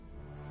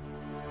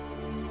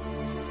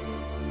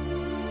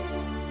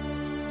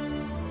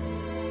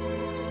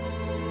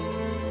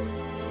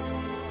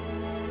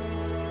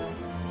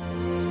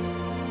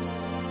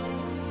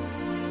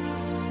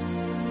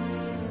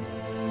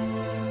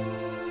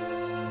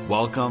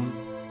Welcome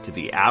to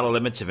the Outer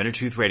Limits of Inner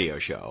Truth Radio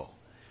Show.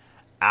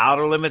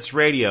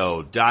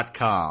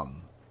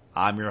 OuterLimitsRadio.com.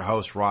 I'm your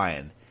host,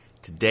 Ryan.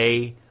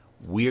 Today,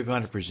 we are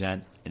going to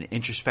present an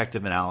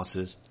introspective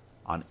analysis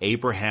on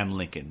Abraham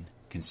Lincoln,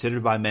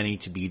 considered by many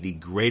to be the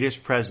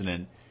greatest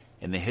president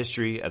in the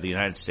history of the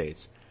United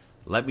States.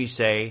 Let me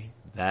say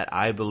that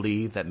I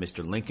believe that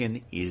Mr.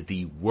 Lincoln is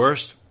the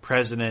worst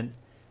president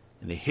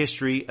in the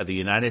history of the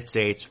United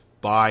States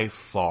by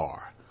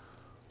far.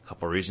 A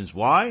couple of reasons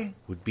why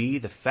would be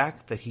the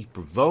fact that he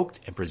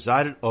provoked and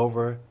presided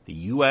over the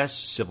U.S.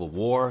 Civil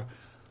War.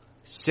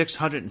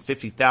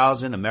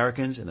 650,000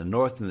 Americans in the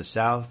North and the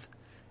South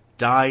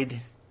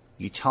died.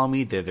 You tell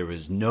me that there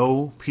was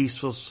no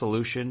peaceful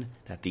solution,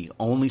 that the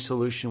only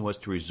solution was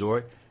to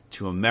resort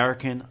to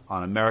American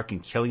on American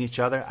killing each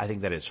other? I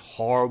think that is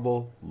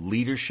horrible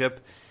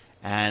leadership,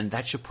 and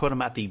that should put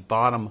him at the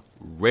bottom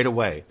right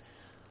away.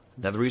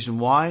 Another reason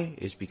why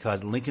is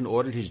because Lincoln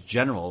ordered his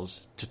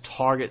generals to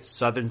target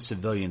Southern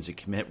civilians and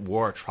commit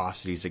war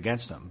atrocities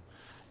against them.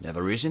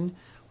 Another reason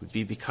would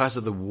be because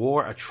of the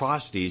war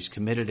atrocities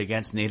committed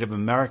against Native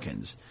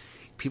Americans.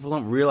 People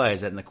don't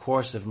realize that in the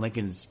course of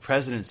Lincoln's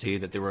presidency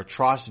that there were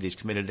atrocities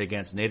committed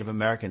against Native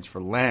Americans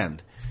for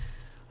land.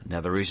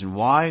 Another reason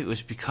why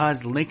was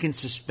because Lincoln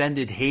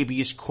suspended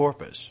habeas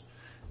corpus.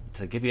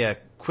 To give you a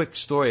quick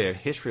story, a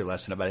history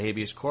lesson about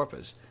habeas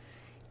corpus,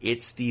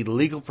 it's the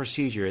legal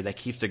procedure that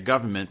keeps the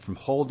government from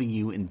holding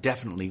you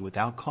indefinitely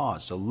without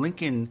cause. So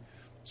Lincoln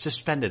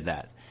suspended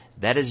that.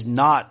 That is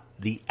not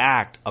the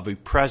act of a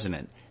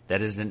president.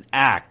 That is an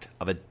act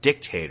of a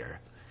dictator.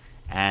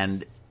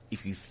 And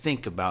if you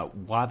think about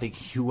why the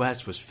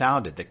U.S. was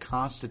founded, the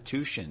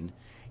Constitution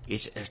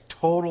is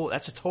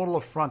that's a total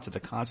affront to the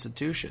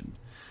Constitution.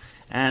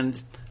 And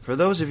for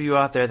those of you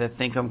out there that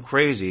think I'm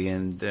crazy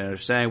and they're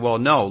saying, well,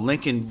 no,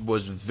 Lincoln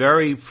was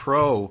very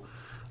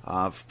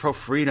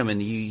pro-freedom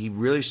and he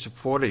really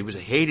supported, he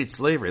hated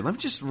slavery. Let me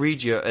just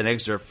read you an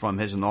excerpt from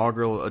his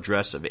inaugural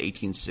address of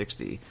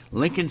 1860.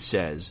 Lincoln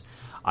says,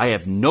 "I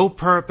have no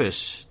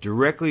purpose,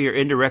 directly or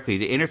indirectly,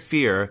 to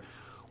interfere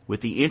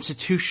with the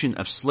institution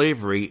of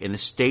slavery in the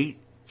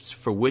states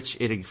for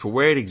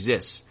where it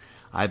exists.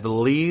 I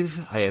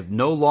believe I have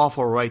no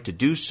lawful right to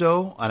do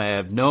so, and I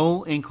have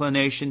no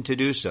inclination to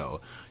do so."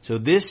 So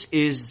this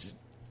is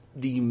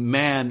the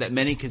man that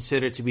many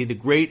consider to be the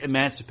great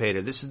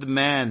emancipator. This is the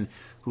man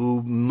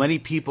who many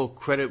people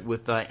credit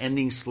with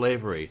ending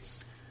slavery.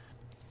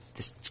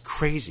 This is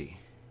crazy.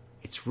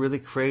 It's really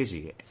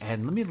crazy.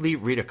 And let me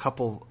read a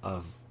couple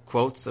of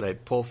quotes that I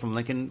pulled from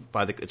Lincoln.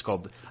 I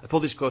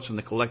pulled these quotes from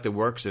the collected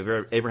works of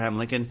Abraham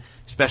Lincoln.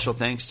 Special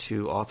thanks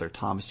to author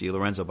Thomas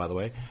DiLorenzo, by the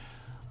way.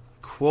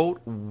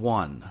 Quote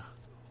 1.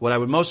 "What I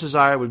would most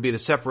desire would be the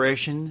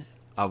separation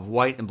of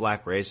white and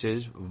black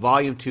races."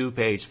 Volume 2,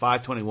 page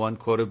 521,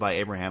 quoted by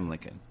Abraham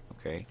Lincoln.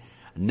 Okay.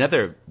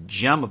 Another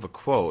gem of a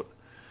quote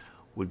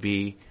would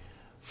be,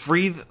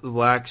 "Free the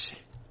blacks,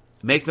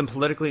 make them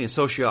politically and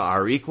socially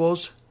our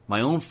equals.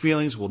 My own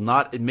feelings will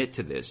not admit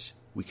to this.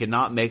 We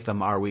cannot make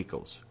them our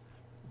equals."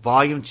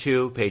 Volume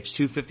 2, page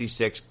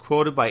 256,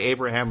 quoted by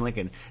Abraham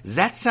Lincoln. Does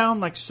that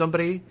sound like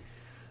somebody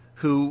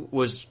who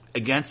was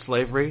against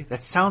slavery?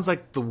 That sounds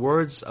like the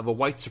words of a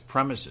white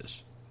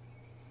supremacist.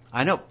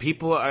 I know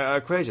people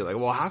are crazy. Like,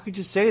 well, how could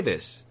you say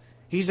this?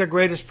 He's the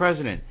greatest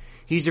president.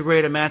 He's a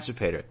great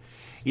emancipator.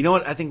 You know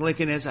what I think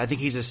Lincoln is? I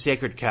think he's a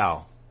sacred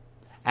cow.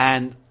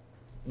 And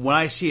when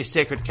I see a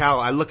sacred cow,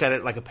 I look at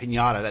it like a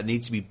piñata that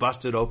needs to be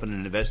busted open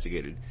and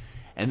investigated.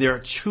 And there are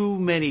too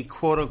many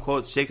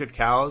quote-unquote sacred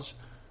cows,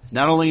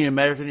 not only in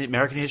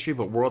American history,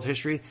 but world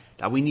history,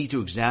 that we need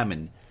to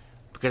examine.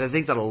 Because I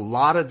think that a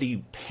lot of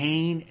the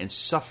pain and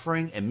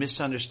suffering and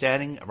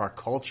misunderstanding of our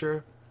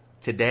culture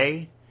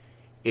today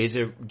is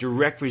a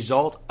direct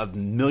result of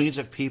millions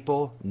of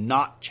people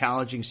not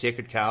challenging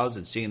sacred cows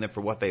and seeing them for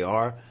what they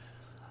are.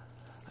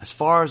 As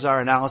far as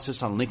our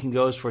analysis on Lincoln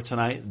goes for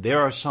tonight,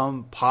 there are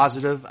some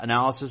positive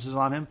analyses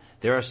on him.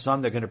 There are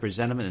some that are going to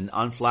present him in an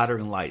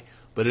unflattering light.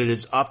 But it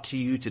is up to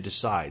you to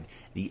decide.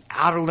 The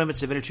Outer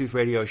Limits of Inner Truth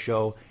Radio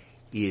Show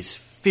is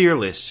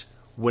fearless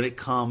when it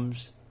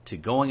comes to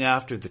going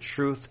after the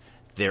truth.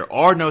 There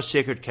are no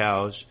sacred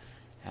cows,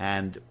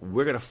 and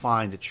we're going to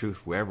find the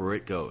truth wherever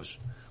it goes,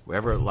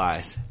 wherever it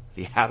lies.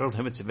 The Outer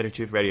Limits of Inner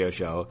Truth Radio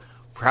Show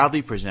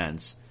proudly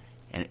presents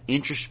an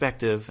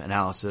introspective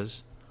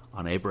analysis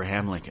on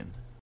Abraham Lincoln.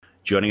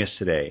 Joining us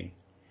today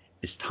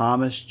is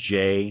Thomas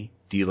J.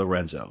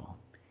 DiLorenzo.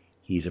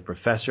 He's a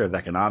professor of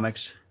economics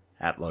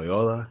at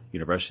Loyola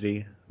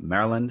University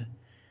Maryland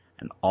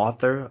and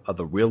author of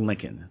The Real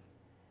Lincoln,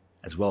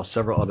 as well as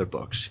several other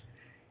books.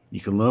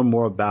 You can learn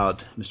more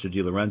about Mr.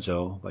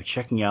 DiLorenzo by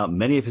checking out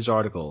many of his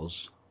articles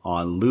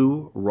on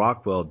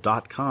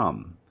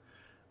LewRockwell.com.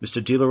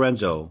 Mr.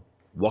 DiLorenzo,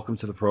 welcome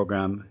to the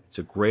program. It's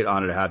a great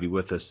honor to have you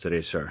with us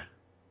today, sir.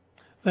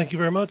 Thank you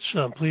very much.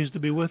 I'm pleased to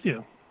be with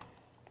you.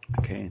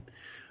 Okay.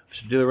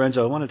 Mr. DiLorenzo,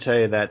 I want to tell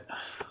you that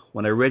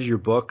when I read your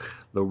book,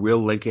 The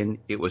Real Lincoln,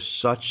 it was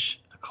such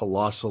a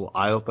colossal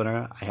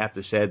eye-opener. I have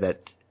to say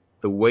that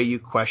the way you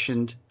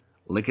questioned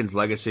Lincoln's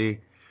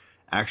legacy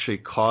actually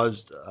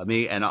caused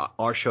me and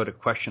our show to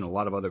question a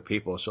lot of other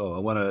people. So I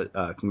want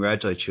to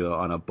congratulate you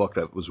on a book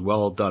that was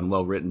well done,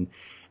 well written.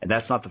 And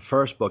that's not the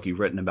first book you've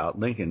written about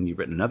Lincoln. You've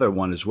written another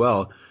one as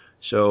well.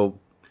 So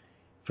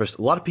for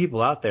a lot of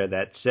people out there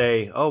that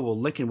say, oh, well,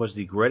 Lincoln was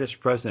the greatest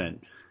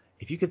president,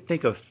 if you could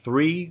think of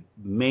three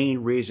main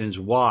reasons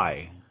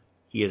why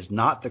he is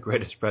not the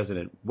greatest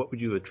president, what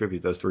would you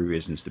attribute those three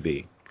reasons to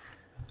be?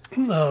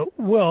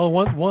 Well,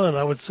 one,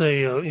 I would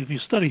say, if you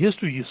study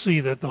history, you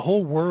see that the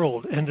whole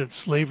world ended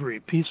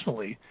slavery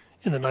peacefully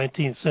in the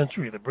 19th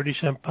century. The British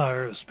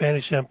Empire, the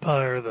Spanish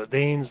Empire, the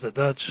Danes, the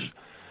Dutch,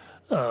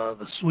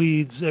 the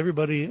Swedes,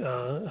 everybody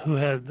who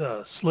had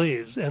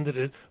slaves ended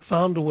it,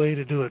 found a way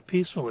to do it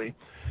peacefully,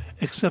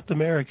 except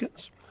Americans.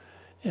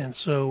 And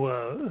so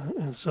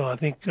I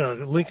think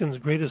Lincoln's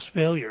greatest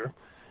failure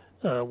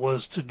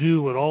was to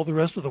do what all the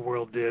rest of the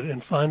world did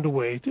and find a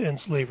way to end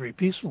slavery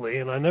peacefully.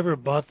 And I never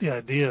bought the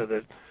idea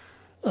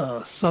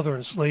that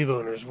Southern slave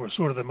owners were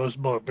sort of the most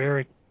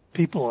barbaric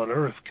people on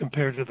earth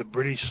compared to the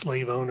British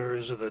slave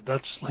owners or the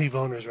Dutch slave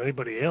owners or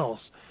anybody else.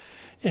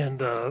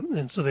 And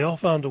so they all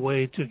found a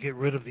way to get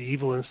rid of the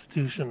evil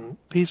institution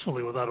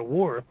peacefully without a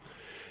war.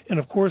 And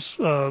of course,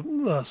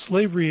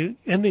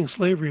 ending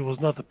slavery was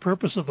not the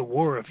purpose of the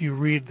war. If you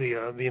read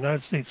the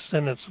United States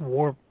Senate's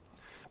war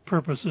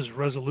purposes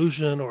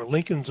resolution, or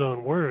Lincoln's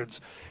own words,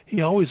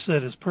 he always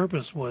said his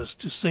purpose was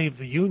to save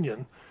the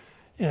Union.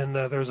 And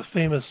there's a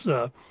famous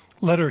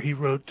letter he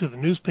wrote to the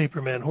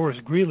newspaperman Horace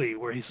Greeley,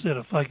 where he said,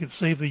 if I could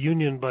save the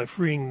Union by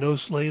freeing no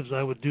slaves,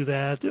 I would do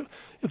that.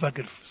 If I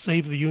could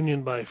save the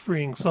Union by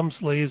freeing some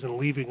slaves and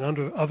leaving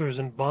others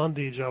in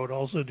bondage, I would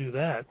also do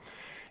that.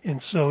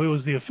 And so it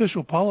was the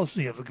official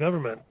policy of the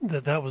government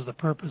that was the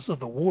purpose of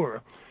the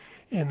war.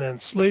 And then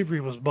slavery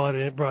was brought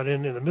in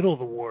the middle of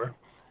the war,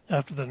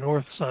 after the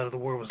north side of the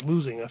war was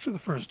losing after the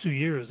first 2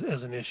 years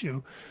as an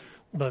issue.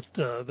 But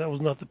that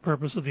was not the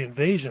purpose of the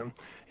invasion.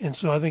 And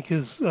so I think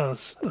his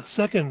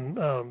second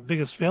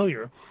biggest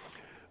failure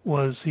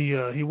was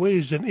he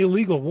waged an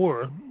illegal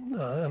war,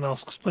 and I'll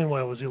explain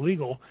why it was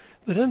illegal,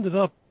 that ended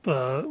up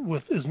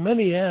with as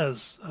many as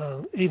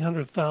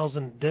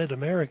 800,000 dead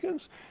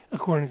Americans,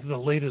 according to the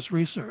latest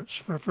research.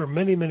 For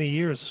many, many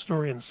years,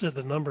 historians said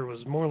the number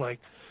was more like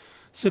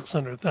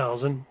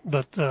 600,000,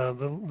 but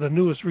the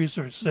newest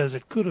research says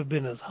it could have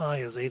been as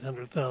high as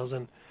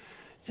 800,000.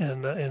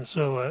 And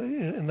so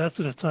that's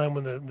at a time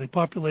when the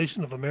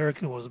population of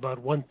America was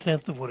about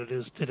 1/10 of what it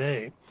is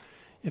today.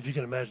 If you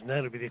can imagine that,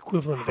 it would be the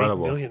equivalent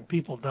Incredible. of 8 million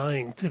people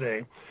dying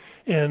today.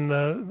 And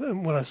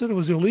when I said it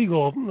was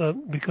illegal,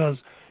 because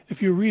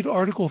if you read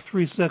Article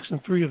 3, Section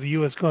 3 of the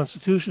U.S.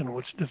 Constitution,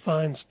 which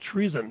defines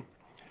treason,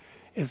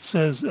 it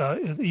says,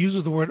 it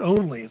uses the word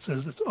only. It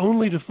says it's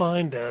only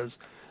defined as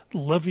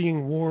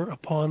levying war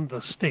upon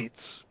the states,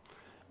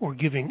 or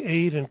giving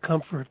aid and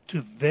comfort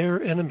to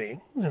their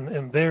enemy,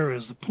 and there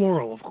is the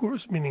plural, of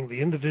course, meaning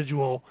the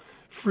individual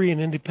free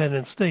and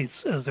independent states,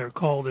 as they're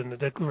called in the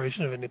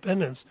Declaration of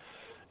Independence.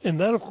 And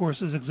that, of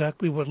course, is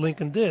exactly what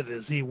Lincoln did,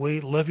 is he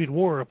levied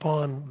war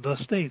upon the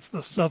states,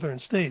 the southern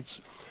states.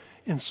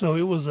 And so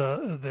it was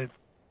the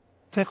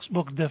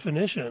textbook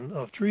definition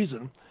of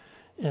treason,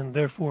 and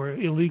therefore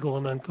illegal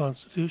and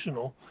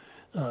unconstitutional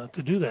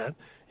to do that.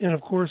 And,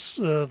 of course,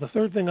 the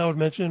third thing I would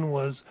mention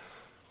was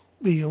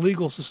the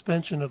illegal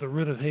suspension of the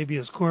writ of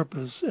habeas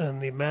corpus and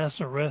the mass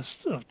arrest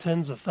of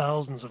tens of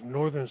thousands of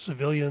northern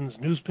civilians,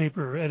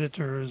 newspaper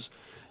editors,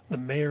 the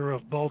mayor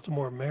of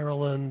Baltimore,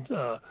 Maryland,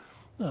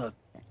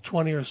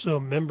 20 or so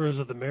members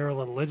of the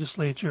Maryland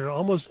legislature.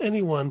 Almost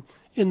anyone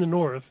in the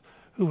North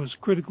who was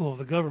critical of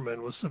the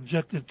government was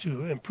subjected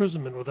to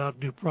imprisonment without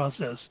due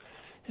process.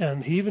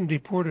 And he even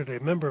deported a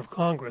member of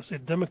Congress, a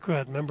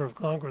Democrat member of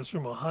Congress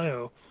from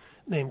Ohio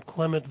named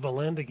Clement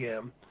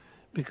Vallandigham,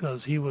 because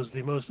he was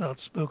the most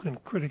outspoken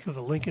critic of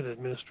the Lincoln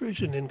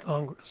administration in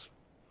Congress.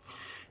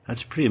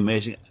 That's pretty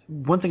amazing.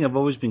 One thing I've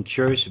always been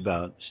curious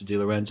about,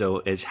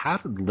 DiLorenzo, is how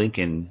did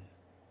Lincoln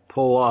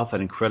pull off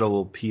an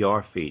incredible PR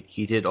feat?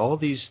 He did all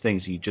these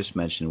things you just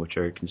mentioned, which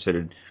are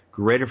considered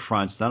great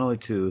affronts not only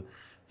to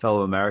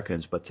fellow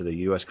Americans but to the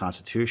U.S.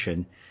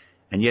 Constitution,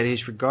 and yet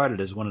he's regarded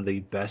as one of the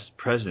best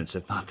presidents,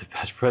 if not the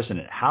best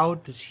president. How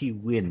does he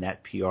win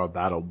that PR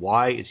battle?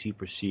 Why is he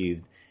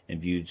perceived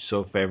and viewed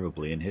so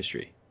favorably in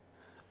history?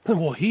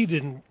 Well, he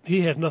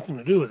had nothing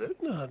to do with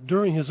it.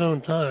 During his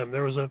own time,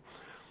 there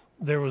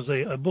was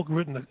a book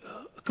written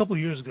a couple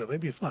of years ago,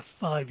 maybe about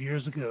 5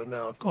 years ago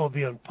now, called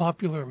The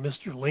Unpopular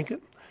Mr.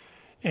 Lincoln.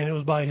 And it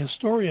was by a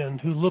historian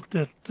who looked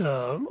at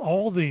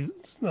all the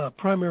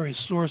primary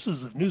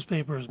sources of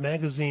newspapers,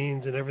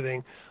 magazines, and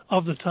everything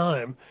of the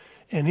time.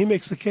 And he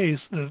makes the case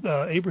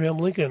that Abraham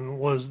Lincoln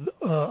was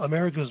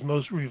America's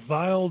most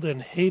reviled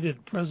and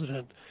hated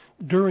president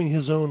during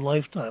his own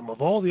lifetime.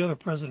 Of all the other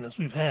presidents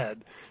we've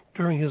had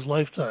during his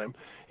lifetime,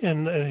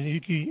 and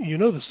you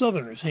know the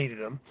Southerners hated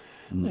him,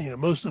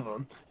 most of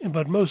them,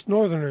 but most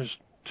Northerners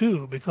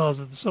too, because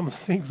of some of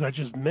the things I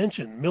just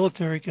mentioned.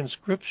 Military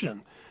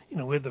conscription,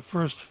 we had the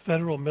first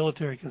federal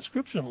military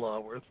conscription law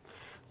where,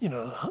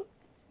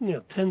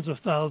 tens of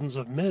thousands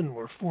of men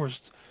were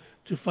forced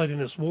to fight in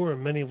this war,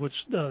 and many of which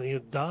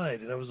died.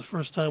 And that was the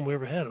first time we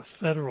ever had a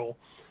federal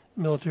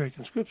military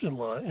conscription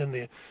law, and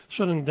the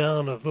shutting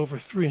down of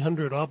over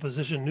 300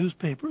 opposition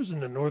newspapers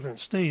in the northern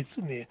states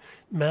and the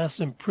mass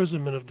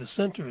imprisonment of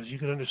dissenters. You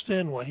can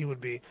understand why he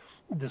would be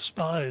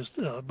despised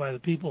by the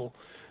people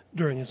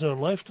during his own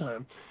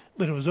lifetime.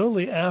 But it was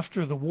only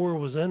after the war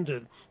was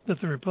ended that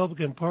the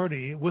Republican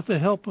Party, with the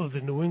help of the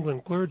New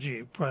England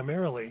clergy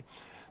primarily,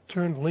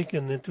 turned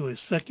Lincoln into a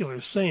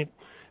secular saint,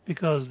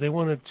 because they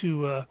wanted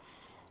to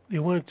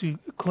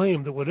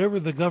claim that whatever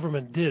the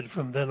government did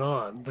from then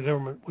on, the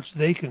government which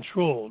they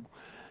controlled,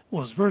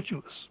 was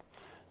virtuous.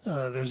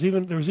 There was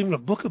even a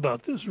book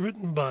about this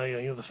written by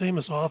the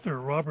famous author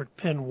Robert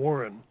Penn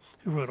Warren,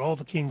 who wrote All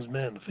the King's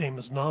Men, a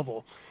famous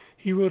novel.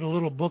 He wrote a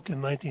little book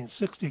in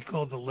 1960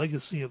 called The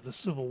Legacy of the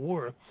Civil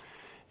War.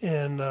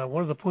 And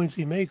one of the points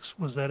he makes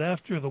was that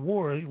after the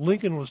war,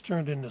 Lincoln was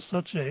turned into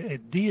such a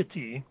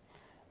deity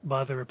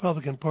by the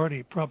Republican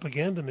Party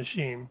propaganda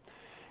machine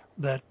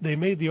that they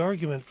made the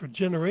argument for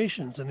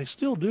generations, and they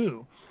still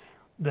do,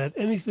 that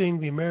anything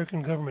the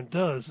American government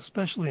does,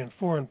 especially in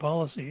foreign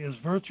policy, is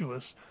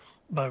virtuous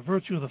by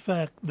virtue of the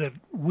fact that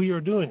we are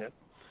doing it.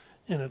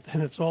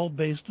 And it's all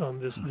based on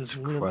this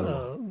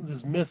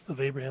myth of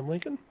Abraham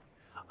Lincoln.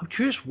 I'm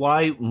curious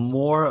why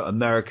more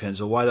Americans,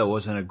 or why there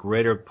wasn't a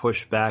greater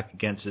pushback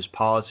against his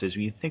policies.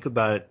 When you think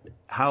about it,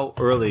 how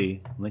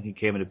early Lincoln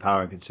came into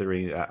power, and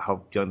considering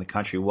how young the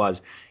country was,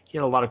 he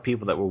had a lot of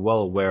people that were well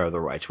aware of the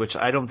rights, which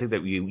I don't think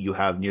that you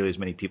have nearly as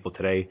many people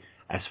today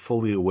as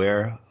fully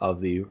aware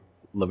of the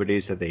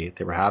liberties that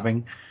they were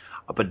having.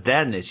 But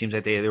then it seems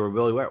like they were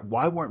really aware.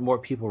 Why weren't more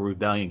people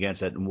rebelling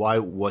against it, and why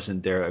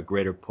wasn't there a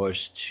greater push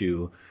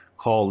to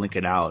call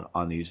Lincoln out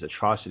on these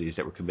atrocities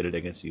that were committed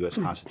against the U.S.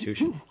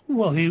 Constitution?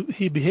 Well,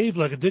 he behaved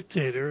like a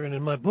dictator, and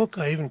in my book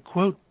I even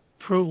quote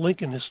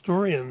pro-Lincoln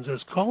historians as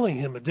calling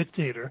him a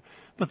dictator,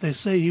 but they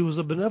say he was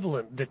a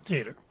benevolent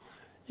dictator.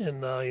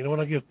 And when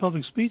I give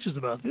public speeches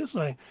about this,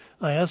 I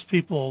ask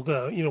people,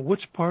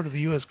 which part of the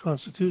U.S.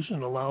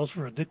 Constitution allows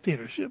for a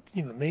dictatorship?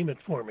 Name it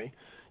for me.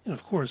 And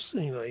of course,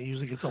 I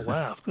usually get a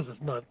laugh because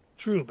it's not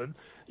true, but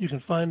you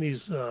can find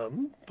these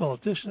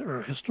politicians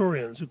or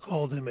historians who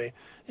called him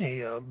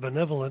a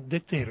benevolent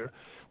dictator.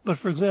 But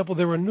for example,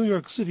 there were New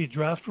York City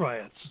draft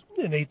riots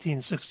in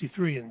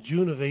 1863, in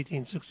June of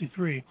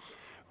 1863,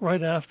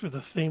 right after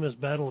the famous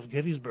Battle of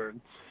Gettysburg.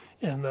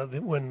 And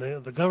when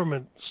the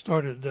government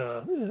started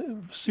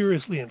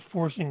seriously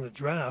enforcing the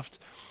draft,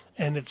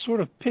 and it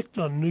sort of picked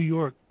on New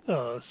York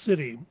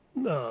City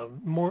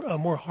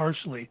more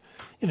harshly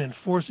in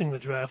enforcing the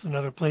draft than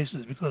other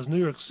places, because New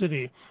York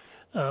City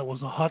was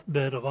a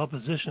hotbed of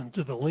opposition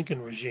to the Lincoln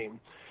regime.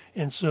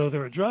 And so there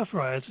were draft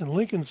riots, and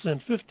Lincoln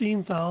sent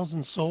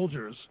 15,000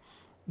 soldiers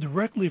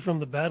directly from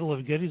the Battle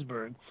of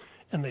Gettysburg,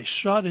 and they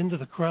shot into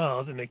the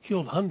crowd, and they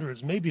killed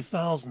hundreds, maybe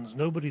thousands.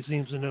 Nobody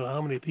seems to know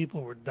how many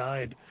people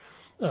died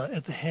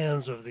at the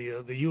hands of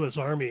the U.S.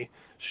 Army,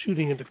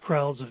 shooting into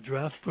crowds of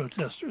draft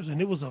protesters.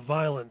 And it was a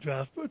violent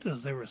draft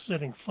protest. They were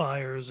setting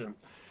fires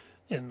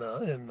and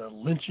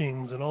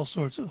lynchings, and all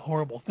sorts of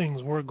horrible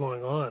things were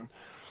going on.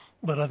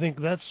 But I think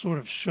that sort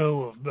of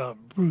show of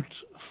brute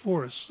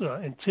force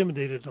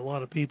intimidated a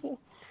lot of people.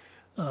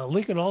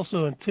 Lincoln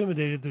also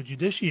intimidated the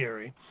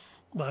judiciary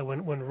by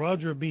when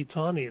Roger B.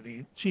 Taney,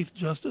 the Chief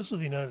Justice of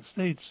the United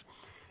States,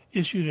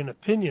 issued an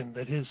opinion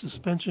that his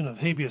suspension of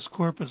habeas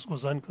corpus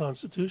was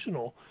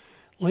unconstitutional.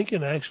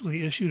 Lincoln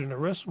actually issued an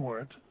arrest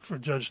warrant for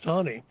Judge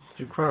Taney. It's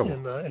incredible.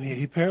 And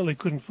he apparently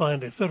couldn't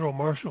find a federal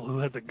marshal who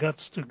had the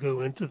guts to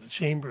go into the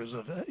chambers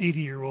of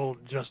 80-year-old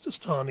Justice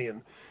Taney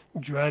and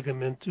drag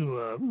him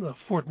into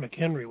Fort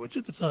McHenry, which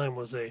at the time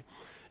was a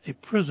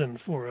prison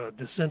for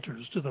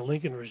dissenters to the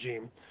Lincoln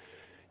regime.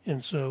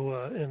 And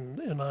so,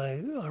 and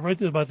I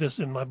write about this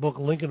in my book,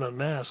 Lincoln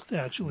Unmasked,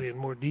 actually in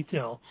more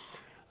detail,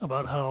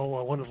 about how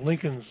one of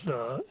Lincoln's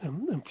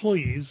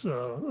employees,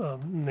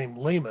 named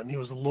Lehman, he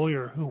was a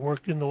lawyer who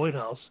worked in the White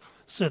House,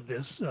 said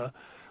this.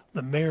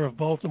 The mayor of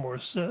Baltimore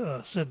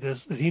said this,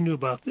 that he knew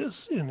about this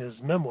in his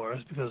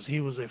memoirs because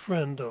he was a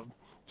friend of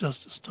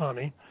Justice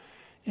Taney.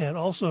 And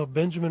also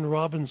Benjamin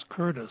Robbins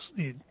Curtis,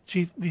 the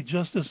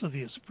Justice of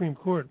the Supreme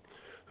Court,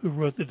 who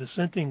wrote the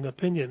dissenting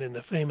opinion in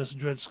the famous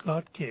Dred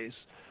Scott case,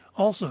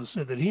 also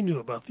said that he knew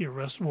about the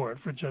arrest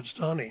warrant for Judge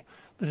Taney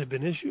that had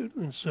been issued.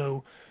 And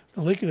so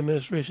the Lincoln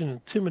administration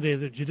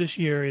intimidated the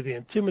judiciary. They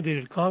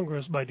intimidated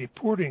Congress by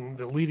deporting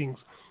the leading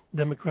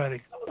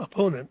Democratic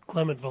opponent,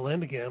 Clement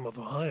Vallandigham of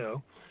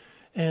Ohio,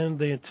 and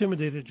they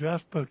intimidated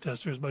draft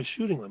protesters by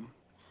shooting them.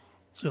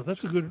 So those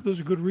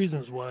are good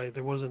reasons why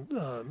there wasn't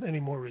any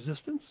more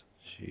resistance.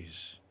 Jeez.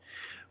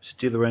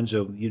 So,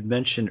 DiLorenzo, you'd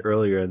mentioned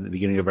earlier in the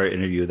beginning of our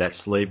interview that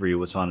slavery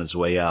was on its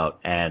way out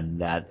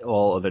and that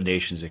all other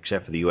nations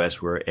except for the U.S.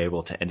 were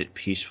able to end it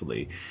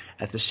peacefully.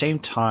 At the same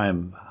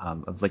time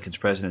of Lincoln's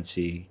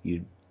presidency,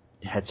 you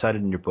had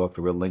cited in your book,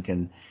 The Real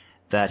Lincoln,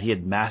 that he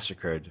had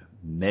massacred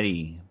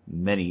many,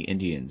 many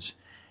Indians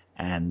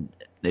and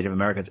Native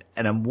Americans.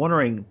 And I'm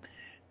wondering,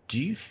 do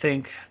you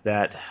think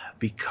that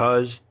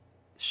because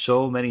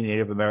so many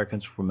Native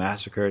Americans were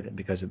massacred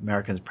because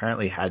Americans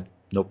apparently had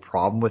no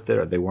problem with it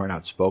or they weren't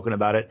outspoken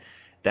about it,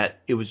 that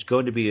it was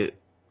going to be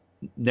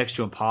next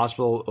to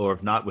impossible, or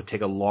if not, would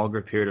take a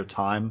longer period of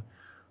time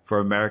for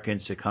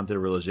Americans to come to the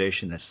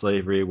realization that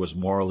slavery was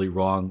morally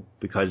wrong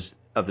because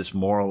of this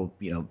moral,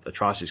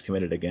 atrocities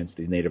committed against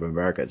the Native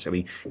Americans. I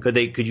mean, could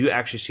you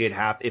actually see it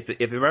happen?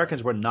 If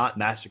Americans were not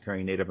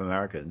massacring Native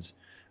Americans,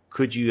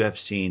 could you have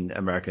seen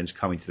Americans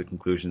coming to the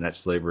conclusion that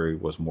slavery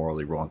was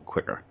morally wrong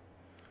quicker?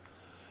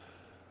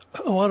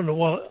 Oh, I don't know.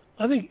 Well,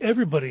 I think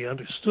everybody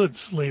understood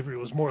slavery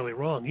was morally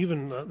wrong.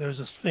 Even there's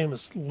this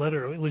famous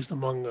letter, at least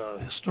among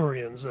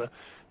historians,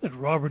 that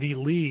Robert E.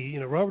 Lee,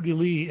 Robert E.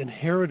 Lee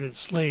inherited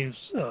slaves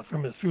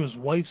through his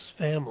wife's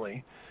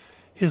family.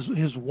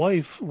 His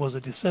wife was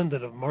a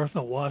descendant of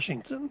Martha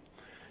Washington,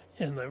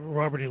 and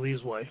Robert E.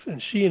 Lee's wife,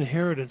 and she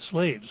inherited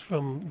slaves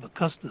from the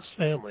Custis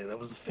family. That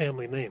was the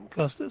family name,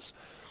 Custis.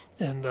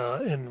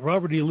 And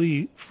Robert E.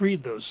 Lee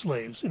freed those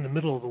slaves in the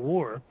middle of the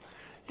war.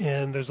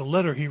 And there's a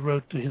letter he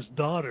wrote to his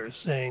daughter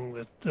saying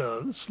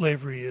that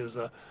slavery is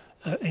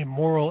a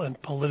moral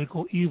and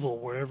political evil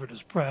wherever it is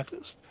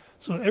practiced.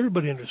 So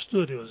everybody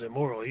understood it was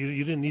immoral.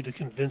 You didn't need to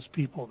convince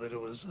people that it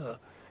was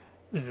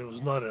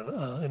not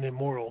an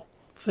immoral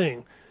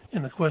thing.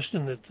 And the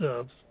question that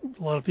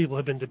a lot of people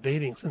have been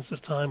debating since the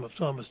time of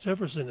Thomas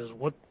Jefferson is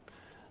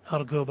how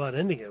to go about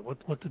ending it,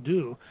 what to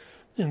do.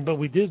 But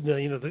we did,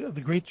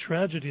 the great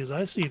tragedy, as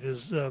I see it, is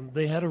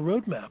they had a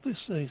roadmap.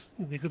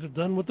 They could have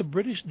done what the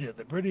British did.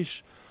 The British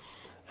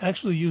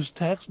actually used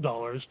tax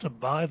dollars to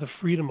buy the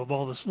freedom of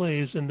all the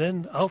slaves, and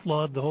then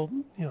outlawed the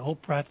whole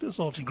practice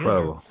altogether.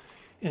 Incredible.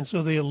 And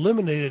so they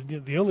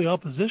eliminated. The only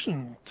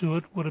opposition to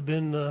it would have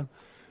been,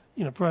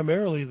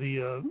 primarily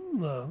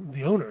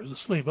the owners, the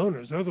slave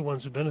owners. They're the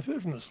ones who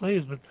benefited from the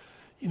slaves. But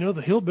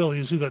the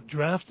hillbillies who got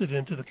drafted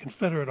into the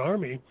Confederate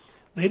Army,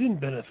 they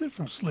didn't benefit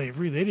from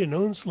slavery. They didn't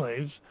own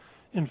slaves.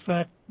 In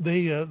fact,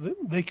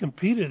 they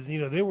competed.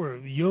 They were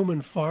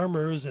yeoman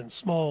farmers and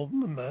small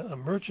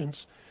merchants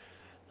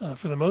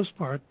for the most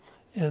part.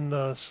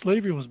 And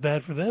slavery was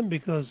bad for them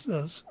because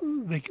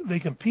they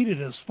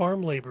competed as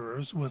farm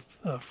laborers with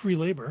free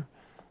labor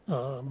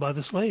by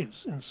the slaves.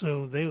 And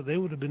so they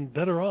would have been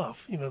better off.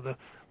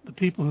 The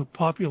people who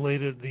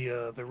populated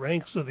the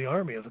ranks of the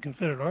army, of the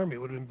Confederate Army,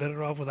 would have been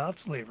better off without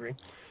slavery.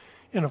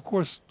 And of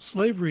course,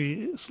 slave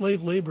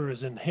labor is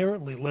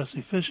inherently less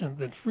efficient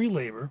than free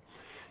labor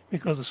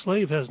because a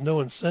slave has no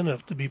incentive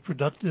to be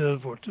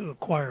productive or to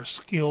acquire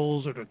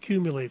skills or to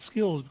accumulate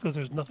skills because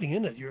there's nothing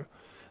in it.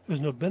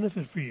 There's no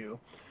benefit for you.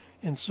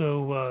 And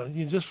so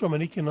just from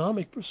an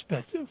economic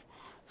perspective,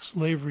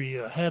 slavery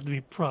had to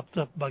be propped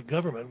up by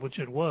government, which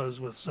it was,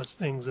 with such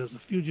things as the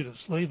Fugitive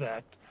Slave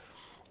Act,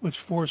 which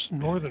forced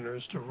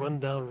Northerners to run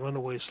down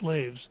runaway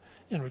slaves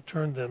and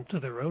return them to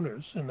their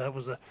owners. And that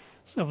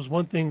was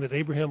one thing that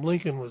Abraham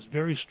Lincoln was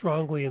very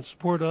strongly in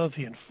support of.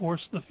 He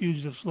enforced the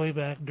Fugitive Slave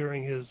Act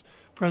during his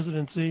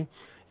presidency,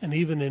 and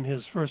even in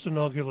his first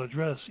inaugural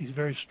address, he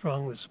very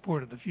strongly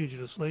supported the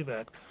Fugitive Slave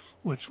Act,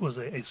 which was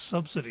a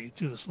subsidy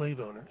to the slave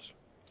owners.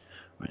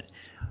 Right.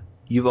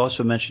 You've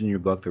also mentioned in your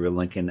book, The Real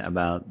Lincoln,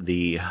 about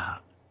the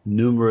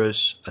numerous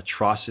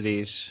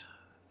atrocities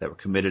that were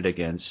committed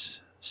against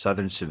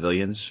Southern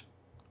civilians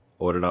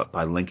ordered out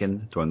by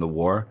Lincoln during the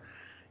war.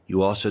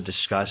 You also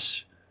discuss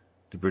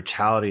the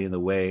brutality in the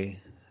way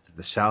that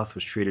the South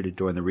was treated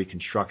during the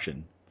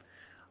Reconstruction.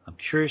 I'm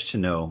curious to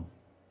know,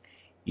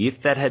 if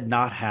that had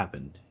not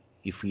happened,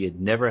 if we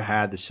had never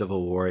had the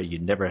Civil War, you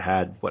never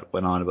had what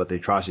went on about the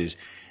atrocities,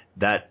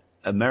 that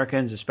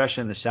Americans,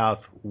 especially in the South,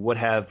 would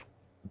have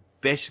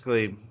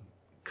basically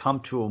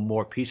come to a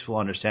more peaceful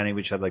understanding of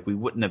each other. Like, we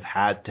wouldn't have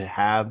had to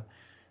have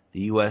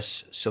the U.S.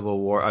 Civil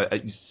War,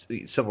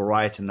 civil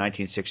riots in the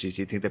 1960s. Do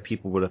you think that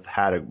people would have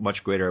had a much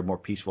greater, more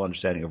peaceful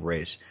understanding of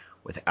race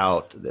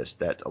without this,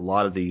 that a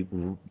lot of the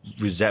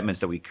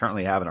resentments that we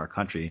currently have in our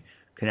country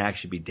can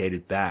actually be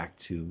dated back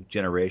to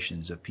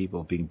generations of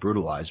people being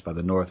brutalized by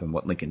the North and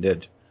what Lincoln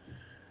did?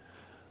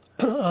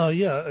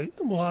 Yeah.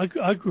 Well, I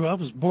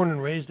was born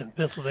and raised in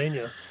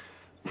Pennsylvania,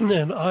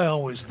 and I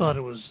always thought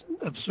it was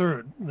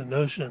absurd, the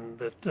notion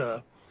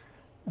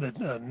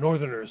that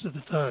Northerners at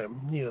the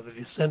time, the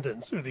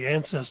descendants or the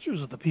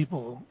ancestors of the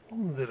people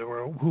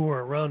who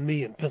were around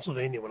me in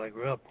Pennsylvania when I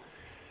grew up,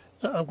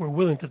 were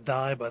willing to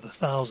die by the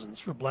thousands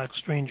for black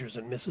strangers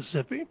in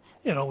Mississippi.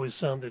 It always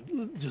sounded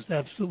just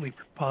absolutely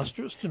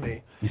preposterous to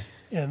me.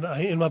 And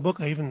in my book,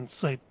 I even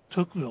cite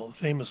Tocqueville, the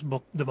famous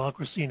book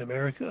Democracy in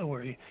America,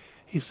 where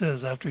he says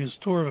after his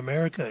tour of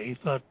America, he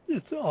thought,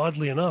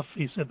 oddly enough,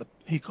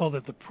 he called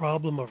it the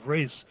problem of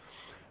race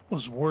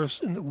was worse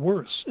in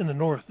the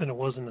North than it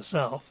was in the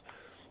South,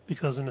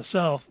 because in the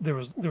South there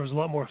was a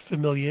lot more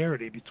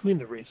familiarity between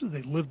the races.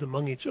 They lived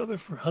among each other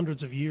for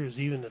hundreds of years,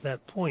 even at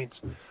that point,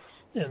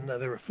 and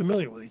they were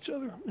familiar with each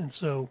other. And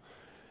so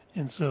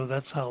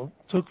that's how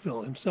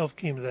Tocqueville himself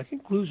came to that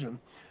conclusion.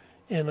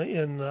 And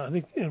I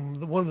think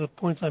one of the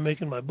points I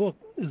make in my book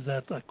is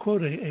that I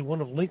quote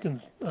one of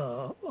Lincoln's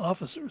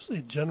officers,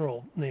 a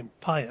general named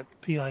Piatt,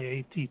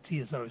 P-I-A-T-T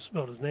is how he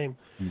spelled his name.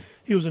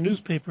 He was a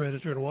newspaper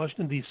editor in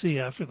Washington, D.C.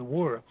 after the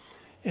war,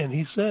 and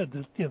he said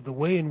that the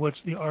way in which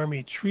the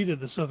Army treated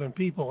the Southern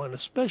people, and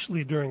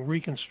especially during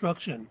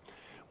Reconstruction,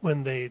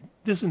 when they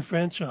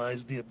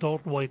disenfranchised the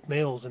adult white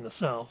males in the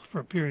South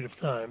for a period of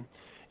time,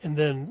 and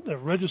then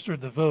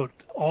registered to vote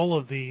all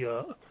of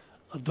the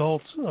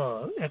adult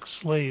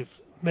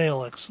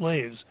male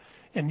ex-slaves,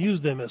 and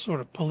used them as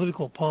sort of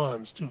political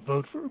pawns to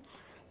vote for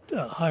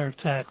higher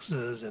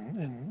taxes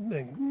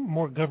and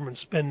more government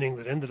spending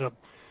that ended up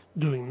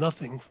doing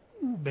nothing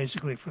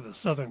basically for the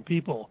Southern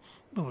people,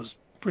 but was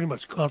pretty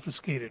much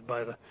confiscated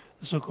by the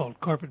so-called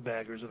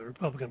carpetbaggers of the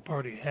Republican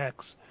Party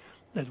hacks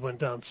that went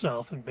down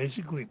south and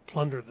basically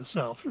plundered the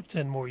South for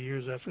 10 more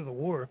years after the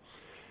war.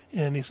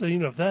 And he said,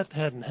 if that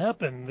hadn't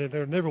happened,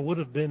 there never would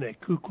have been a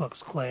Ku Klux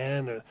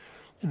Klan,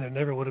 and there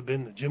never would have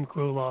been the Jim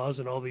Crow laws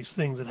and all these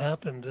things that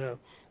happened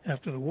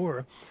after the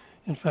war.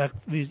 In fact,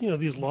 these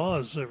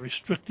laws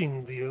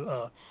restricting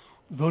the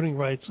voting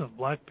rights of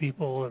black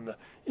people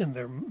and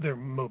their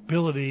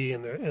mobility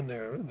and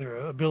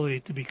their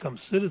ability to become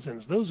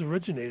citizens, those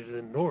originated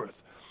in the North.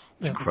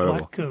 The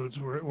black codes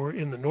were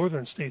in the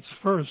northern states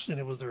first, and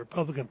it was the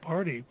Republican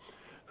Party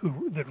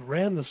that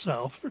ran the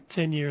South for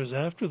 10 years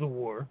after the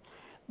war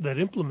that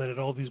implemented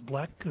all these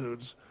black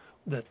codes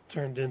that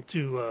turned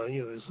into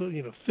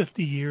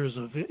 50 years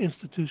of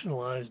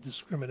institutionalized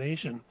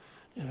discrimination,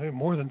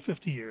 more than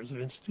 50 years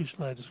of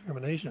institutionalized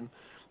discrimination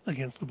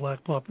against the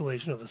black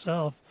population of the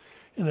South.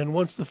 And then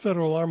once the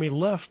Federal Army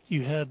left,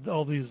 you had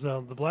all these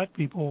the black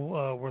people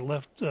were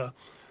left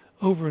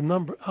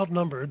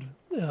outnumbered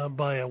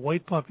by a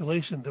white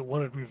population that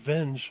wanted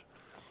revenge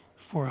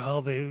for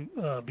how they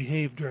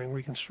behaved during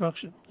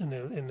Reconstruction.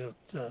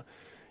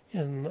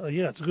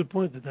 It's a good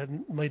point that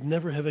might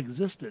never have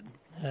existed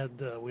had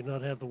we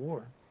not had the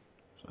war.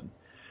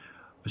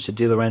 Mr.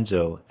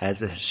 DiLorenzo, as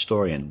a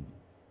historian,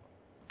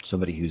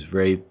 somebody who's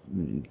very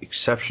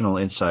exceptional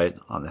insight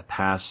on the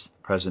past,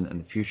 present, and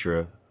the future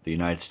of the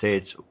United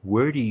States,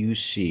 where do you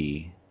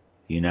see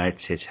the United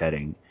States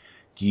heading?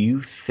 Do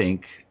you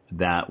think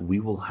that we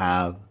will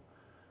have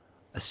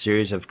a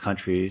series of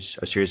countries,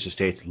 a series of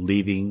states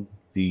leaving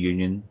the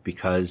Union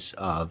because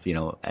of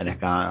an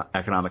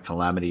economic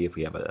calamity, if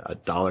we have a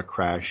dollar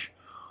crash,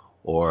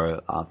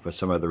 or for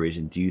some other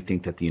reason? Do you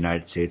think that the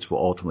United States will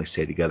ultimately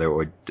stay together,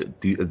 or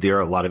there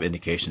are a lot of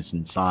indications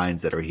and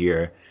signs that are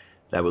here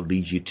that would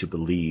lead you to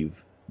believe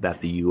that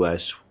the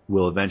U.S.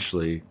 will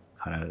eventually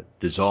kind of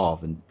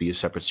dissolve and be a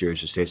separate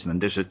series of states? And then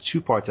there's a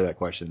two-part to that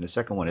question. The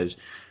second one is,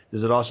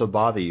 does it also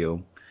bother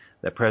you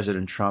that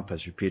President Trump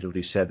has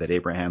repeatedly said that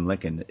Abraham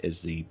Lincoln is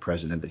the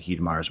president that he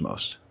admires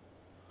most?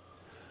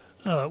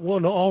 Well,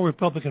 no, all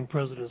Republican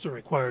presidents are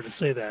required to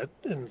say that,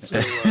 and so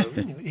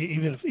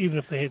even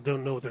if they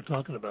don't know what they're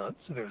talking about,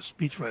 so their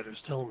speechwriters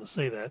tell them to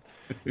say that,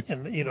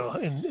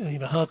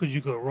 and how could you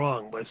go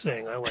wrong by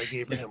saying I like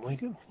Abraham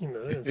Lincoln?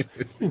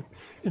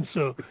 And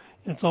so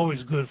it's always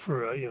good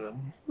for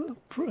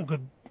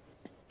good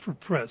for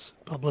press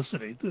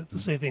publicity to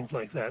say things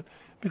like that,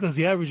 because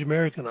the average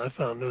American, I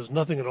found, knows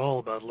nothing at all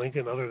about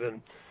Lincoln other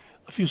than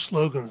a few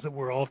slogans that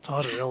we're all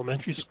taught in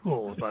elementary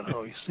school about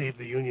how he saved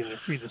the Union and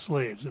freed the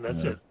slaves, and that's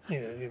it.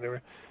 You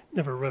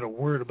never read a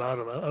word about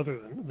him other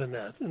than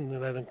that, and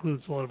that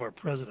includes a lot of our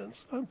presidents,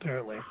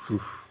 apparently.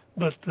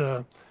 But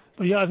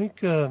yeah, I think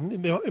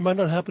it might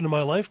not happen in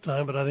my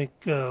lifetime, but I think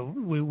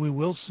we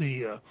will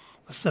see a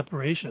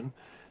separation.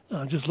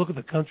 Just look at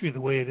the country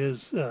the way it is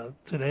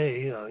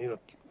today.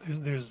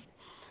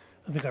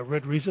 I think I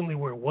read recently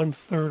where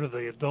 1/3 of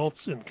the adults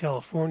in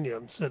California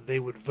said they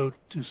would vote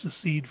to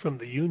secede from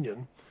the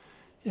Union,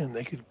 and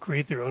they could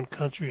create their own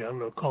country. I don't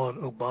know, call it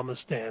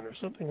Obamastan or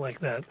something like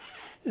that,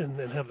 and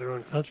have their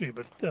own country.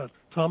 But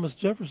Thomas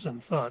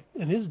Jefferson thought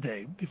in his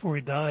day, before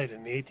he died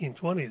in the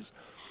 1820s,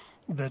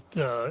 that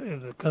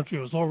the country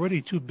was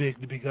already too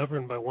big to be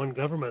governed by one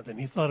government, and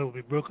he thought it would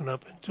be broken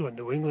up into a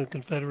New England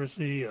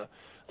Confederacy,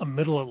 a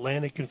Middle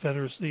Atlantic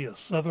Confederacy, a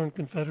Southern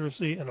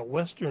Confederacy, and a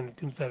Western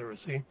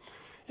Confederacy.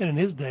 And in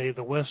his day,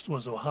 the West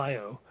was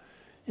Ohio,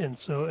 and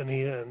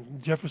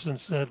Jefferson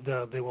said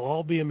they will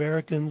all be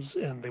Americans,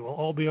 and they will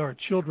all be our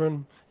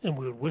children, and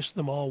we would wish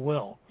them all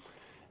well.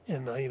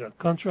 And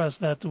contrast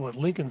that to what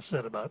Lincoln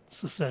said about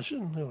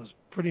secession. It was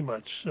pretty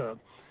much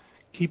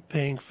keep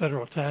paying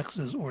federal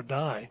taxes or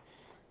die.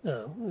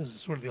 This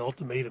is sort of the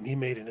ultimatum he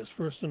made in his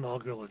first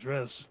inaugural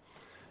address,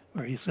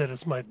 where he said,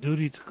 "It's my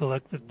duty to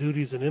collect the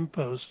duties and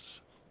imposts,"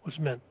 which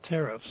meant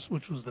tariffs,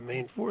 which was the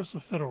main force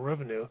of federal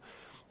revenue.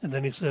 And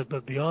then he said,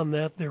 "But beyond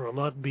that, there will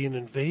not be an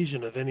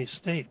invasion of any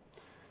state."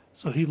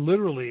 So he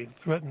literally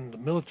threatened a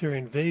military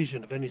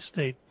invasion of any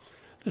state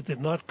that did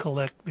not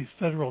collect the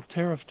federal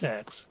tariff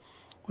tax,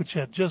 which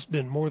had just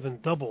been more than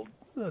doubled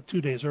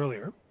 2 days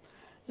earlier,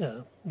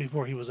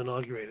 before he was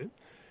inaugurated.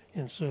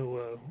 And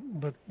so,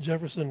 but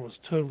Jefferson was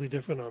totally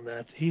different on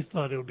that. He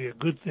thought it would be a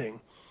good thing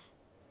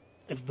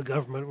if the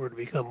government were to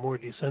become more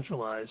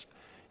decentralized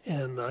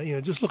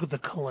And just look at the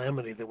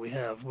calamity that we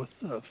have with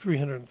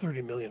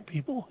 330 million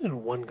people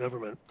in one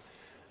government.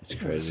 It's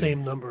crazy. The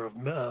same number of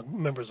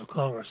members of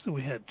Congress that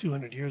we had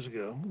 200 years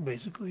ago.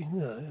 Basically,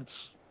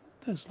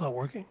 it's not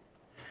working.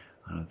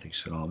 I don't think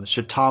so at all.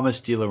 Mr. Thomas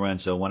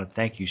DiLorenzo, I want to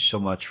thank you so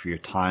much for your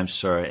time,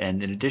 sir.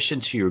 And in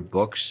addition to your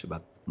books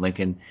about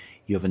Lincoln,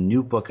 you have a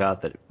new book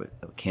out that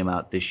came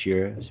out this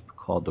year. It's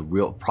called The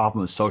Real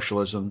Problem of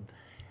Socialism.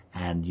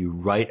 And you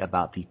write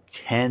about the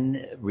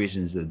 10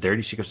 reasons, the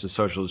dirty secrets of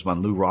socialism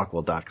on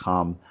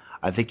LewRockwell.com.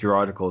 I think your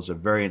articles are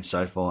very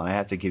insightful, and I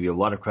have to give you a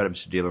lot of credit,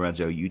 Mr.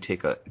 DiLorenzo. You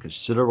take a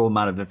considerable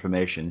amount of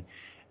information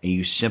and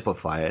you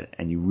simplify it,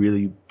 and you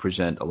really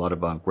present a lot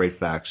of great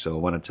facts. So I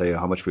want to tell you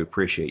how much we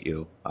appreciate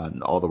you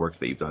and all the work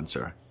that you've done,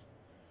 sir.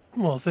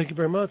 Well, thank you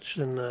very much,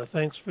 and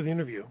thanks for the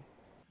interview.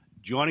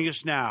 Joining us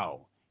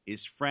now is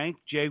Frank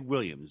J.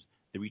 Williams,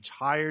 the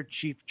retired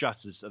Chief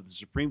Justice of the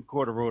Supreme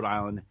Court of Rhode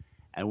Island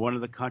and one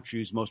of the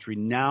country's most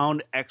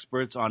renowned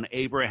experts on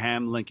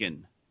Abraham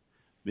Lincoln.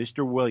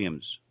 Mr.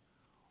 Williams,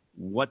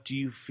 what do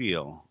you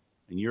feel,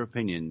 in your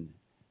opinion,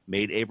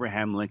 made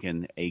Abraham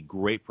Lincoln a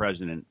great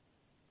president,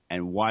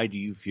 and why do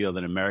you feel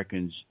that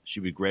Americans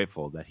should be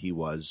grateful that he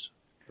was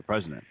the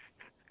president?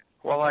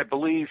 Well, I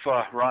believe,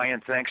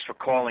 Ryan, thanks for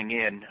calling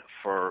in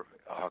for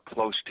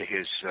close to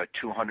his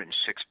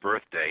 206th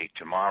birthday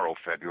tomorrow,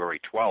 February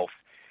 12th.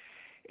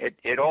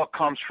 It all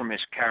comes from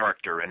his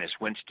character, and as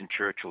Winston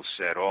Churchill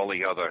said, all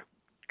the other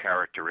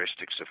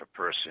characteristics of a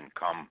person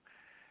come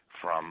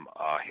from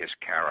his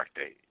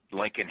character.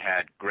 Lincoln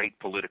had great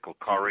political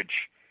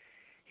courage.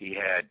 He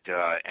had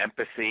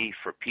empathy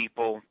for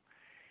people.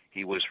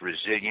 He was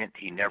resilient.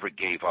 He never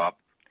gave up.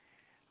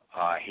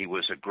 He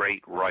was a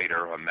great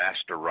writer, a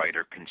master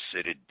writer,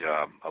 considered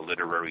a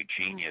literary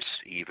genius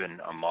even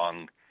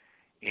among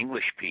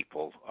English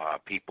people,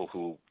 people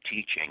who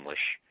teach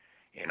English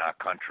in our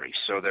country.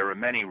 So there are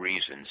many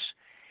reasons.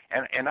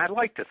 And I'd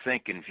like to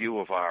think, in view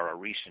of our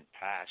recent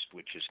past,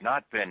 which has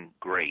not been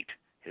great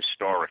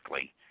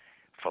historically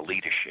for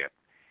leadership,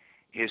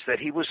 is that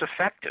he was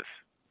effective.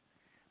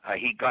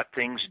 He got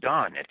things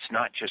done. It's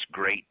not just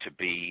great to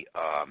be,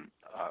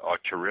 or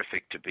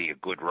terrific to be a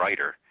good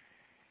writer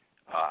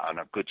and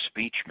a good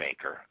speech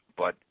maker,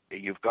 but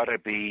you've got to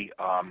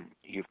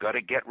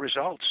get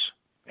results,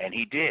 and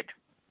he did.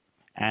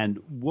 And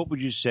what would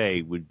you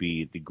say would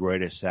be the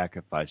greatest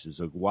sacrifices,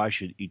 or why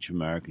should each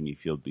American, you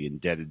feel, be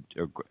indebted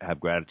or have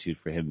gratitude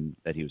for him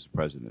that he was the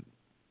president?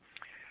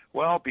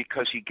 Well,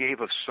 because he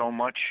gave us so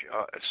much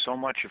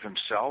of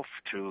himself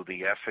to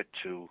the effort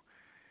to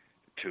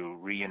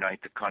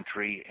reunite the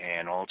country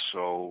and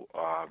also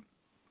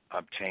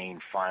obtain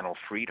final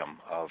freedom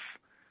of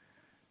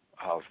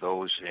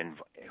those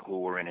who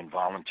were in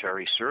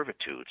involuntary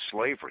servitude,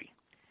 slavery.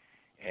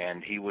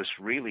 And he was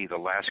really the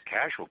last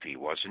casualty,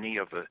 wasn't he,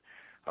 of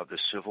the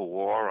Civil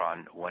War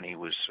when he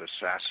was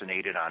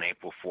assassinated on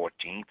April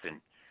 14th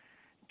and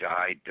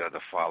died the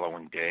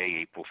following day,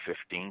 April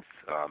 15th,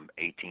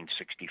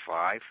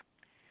 1865.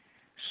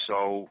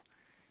 So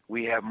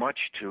we have much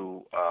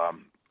to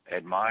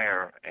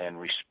admire and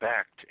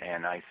respect,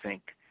 and I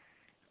think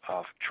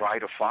try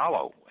to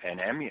follow and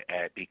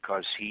emulate,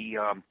 because he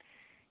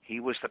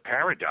was the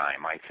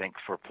paradigm, I think,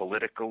 for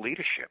political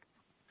leadership.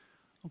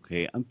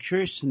 Okay, I'm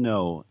curious to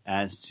know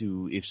as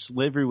to if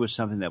slavery was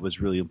something that was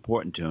really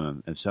important to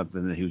him and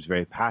something that he was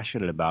very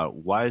passionate about,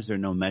 why is there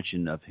no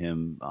mention of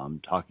him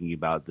talking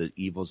about the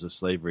evils of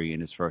slavery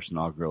in his first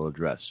inaugural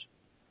address?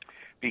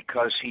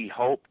 Because he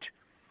hoped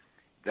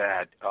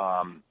that,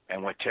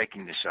 and we're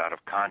taking this out of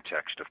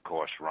context, of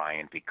course,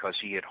 Ryan, because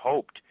he had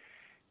hoped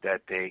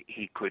that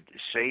he could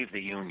save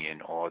the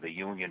Union, or the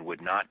Union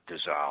would not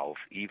dissolve,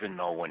 even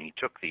though when he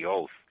took the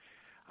oath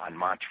on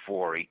March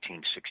 4,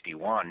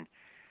 1861,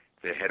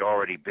 there had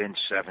already been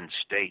 7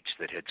 states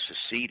that had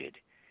seceded.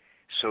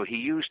 So he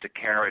used a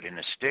carrot and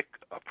a stick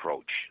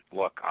approach.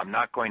 Look, I'm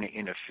not going to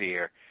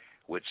interfere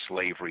with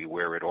slavery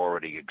where it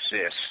already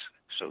exists.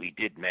 So he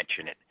did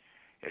mention it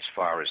as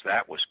far as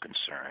that was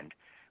concerned.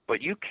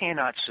 But you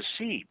cannot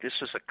secede.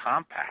 This is a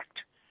compact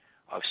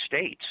of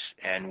states,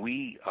 and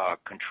we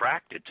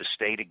contracted to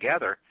stay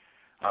together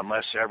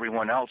unless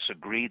everyone else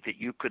agreed that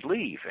you could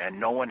leave, and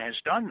no one has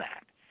done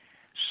that.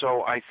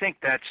 So I think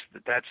that's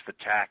the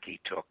tack he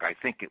took. I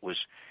think it was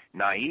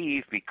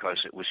naive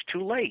because it was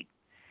too late.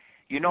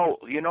 You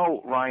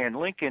know, Ryan,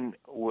 Lincoln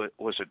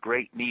was a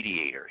great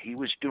mediator. He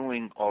was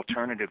doing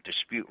alternative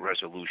dispute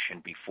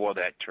resolution before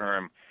that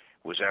term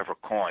was ever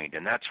coined,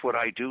 and that's what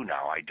I do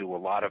now. I do a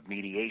lot of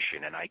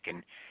mediation, and I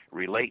can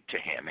relate to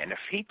him. And if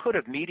he could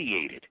have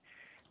mediated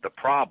the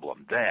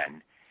problem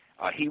then,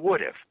 he would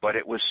have, but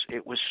it was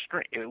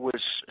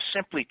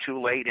simply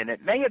too late, and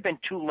it may have been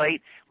too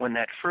late when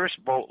that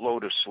first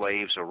boatload of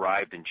slaves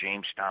arrived in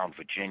Jamestown,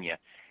 Virginia,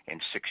 in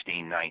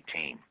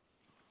 1619.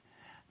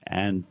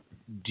 And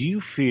do you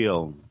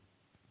feel,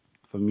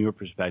 from your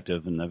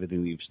perspective and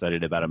everything that you've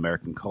studied about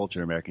American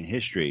culture, American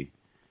history,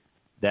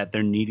 that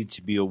there needed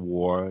to be a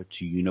war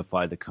to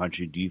unify the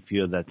country? Do you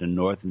feel that the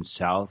North and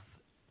South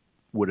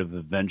would have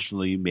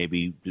eventually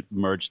maybe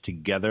merged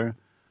together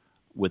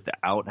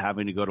without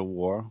having to go to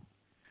war?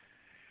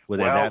 Were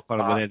they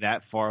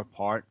that far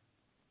apart?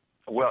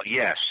 Well,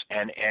 yes,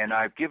 and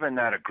I've given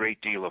that a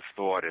great deal of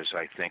thought, as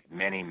I think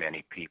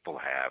many people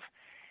have,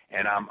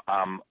 and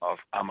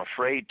I'm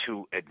afraid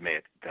to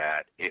admit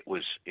that it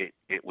was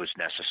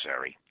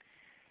necessary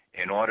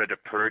in order to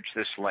purge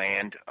this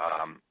land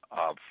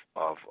of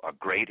a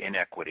great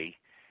inequity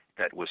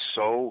that was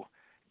so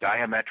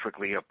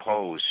diametrically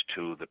opposed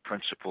to the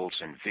principles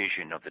and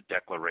vision of the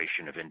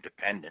Declaration of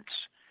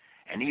Independence,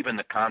 and even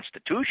the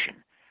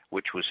Constitution,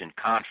 which was in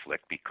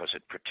conflict because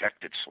it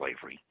protected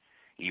slavery,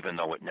 even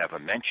though it never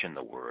mentioned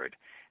the word,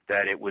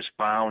 that it was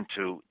bound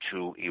to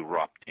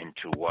erupt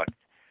into what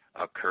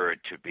occurred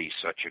to be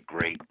such a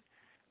great,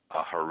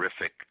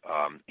 horrific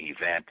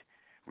event,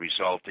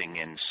 resulting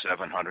in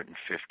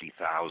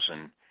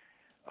 750,000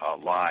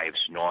 lives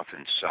north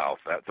and south.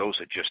 Those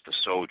are just the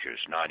soldiers,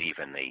 not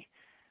even the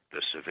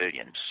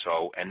civilians.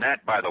 So, and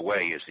that, by the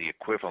way, is the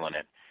equivalent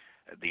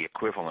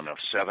of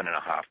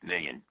 7.5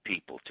 million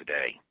people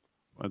today.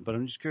 But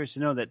I'm just curious to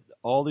know that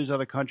all these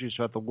other countries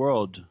throughout the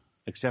world,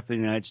 except for the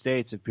United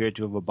States, appeared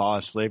to have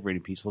abolished slavery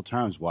in peaceful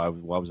terms. Why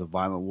was a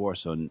violent war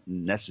so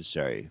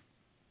necessary?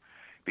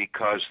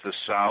 Because the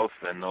South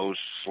and those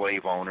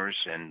slave owners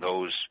and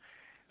those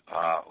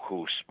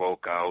who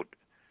spoke out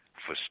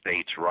for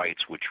states'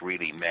 rights, which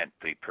really meant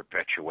the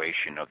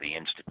perpetuation of the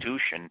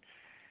institution,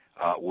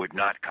 would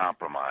not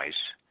compromise,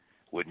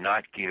 would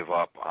not give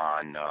up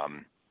on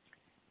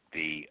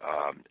the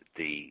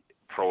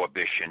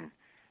prohibition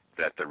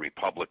that the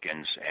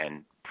Republicans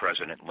and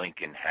President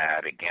Lincoln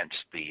had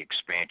against the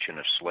expansion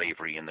of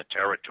slavery in the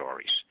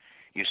territories.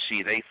 You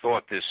see, they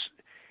thought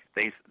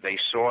they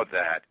saw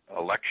that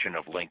election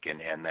of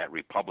Lincoln and that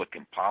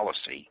Republican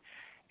policy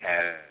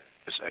as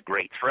a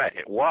great threat.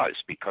 It was,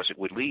 because it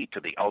would lead to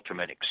the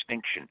ultimate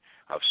extinction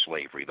of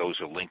slavery. Those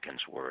are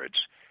Lincoln's words,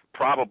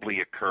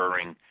 probably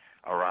occurring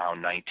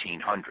around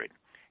 1900,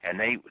 and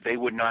they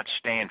would not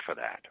stand for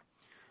that.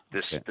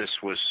 This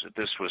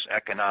was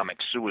economic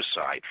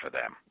suicide for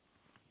them.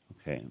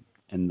 Okay,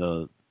 and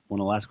one of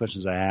the last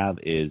questions I have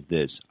is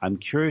this: I'm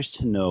curious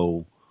to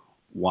know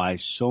why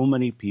so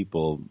many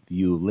people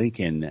view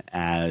Lincoln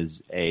as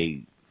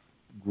a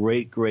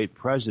great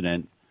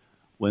president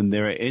when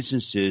there are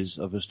instances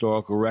of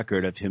historical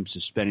record of him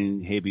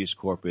suspending habeas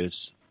corpus,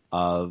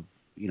 of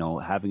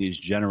having his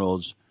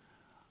generals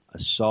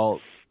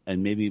assault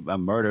and maybe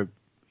murder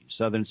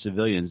Southern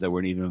civilians that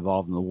weren't even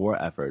involved in the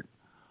war effort.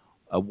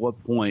 At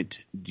what point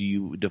do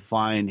you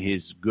define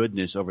his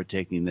goodness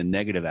overtaking the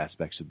negative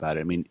aspects about it?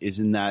 I mean,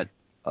 isn't that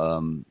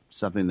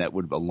something that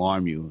would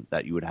alarm you,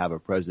 that you would have a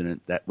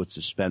president that would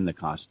suspend the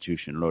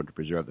Constitution in order to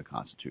preserve the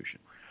Constitution?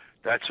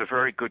 That's a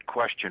very good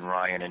question,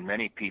 Ryan, and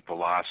many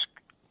people ask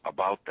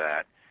about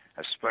that,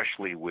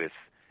 especially with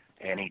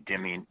any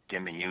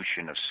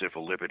diminution of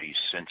civil liberties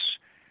since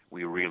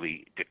we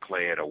really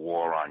declared a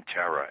war on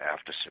terror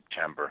after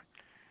September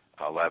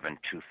 11,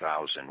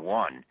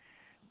 2001.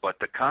 But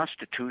the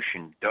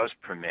Constitution does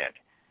permit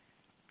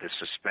the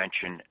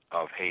suspension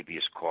of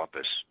habeas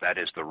corpus. That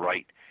is the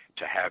right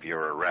to have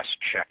your arrest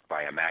checked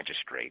by a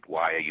magistrate.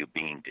 Why are you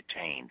being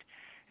detained?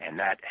 And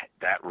that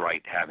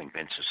right having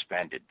been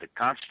suspended, the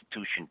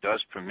Constitution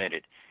does permit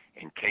it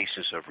in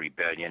cases of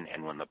rebellion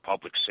and when the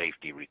public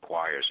safety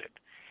requires it.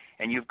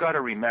 And you've got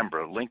to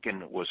remember,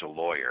 Lincoln was a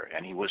lawyer,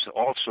 and he was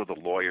also the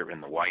lawyer in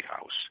the White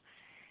House.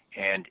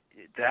 And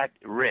that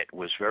writ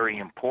was very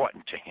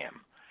important to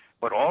him,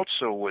 but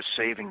also was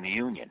saving the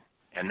Union,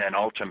 and then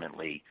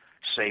ultimately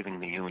saving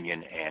the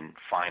Union and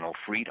final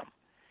freedom.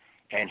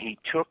 And he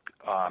took,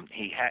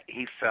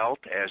 he felt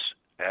as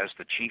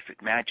the chief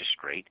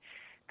magistrate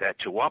that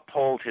to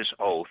uphold his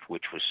oath,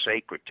 which was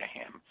sacred to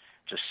him,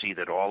 to see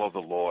that all of the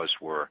laws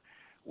were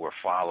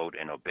followed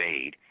and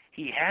obeyed,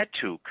 he had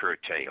to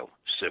curtail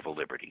civil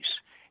liberties.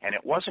 And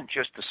it wasn't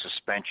just the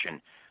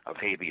suspension of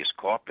habeas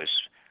corpus.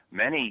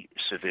 Many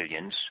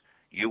civilians,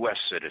 U.S.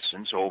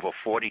 citizens, over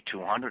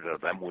 4,200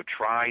 of them, were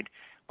tried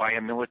by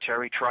a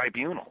military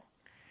tribunal,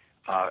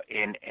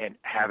 in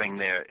having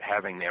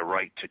their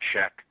right to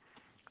check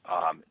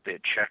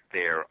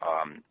their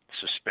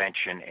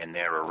suspension and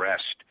their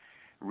arrest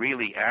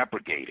really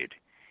abrogated.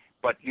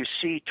 But you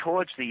see,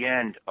 towards the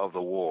end of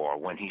the war,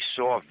 when he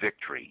saw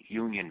victory,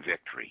 Union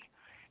victory,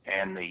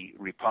 and the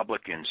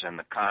Republicans and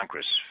the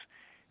Congress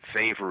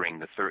favoring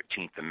the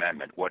 13th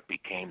Amendment, what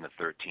became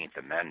the 13th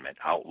Amendment,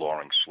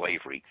 outlawing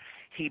slavery,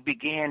 he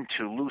began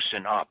to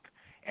loosen up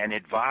and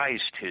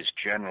advised his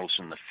generals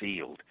in the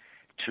field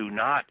to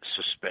not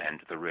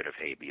suspend the writ of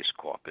habeas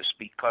corpus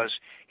because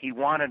he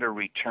wanted a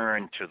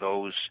return to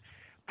those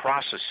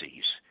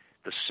processes,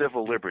 the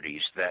civil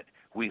liberties that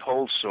we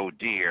hold so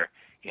dear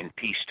in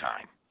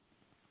peacetime.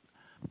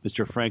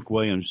 Mr. Frank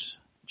Williams,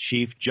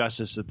 Chief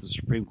Justice at the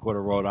Supreme Court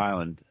of Rhode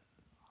Island,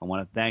 I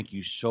want to thank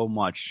you so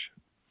much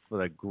for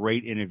that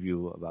great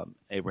interview about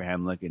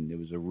Abraham Lincoln. It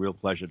was a real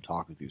pleasure to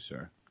talk with you,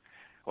 sir.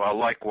 Well,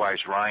 likewise,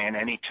 Ryan,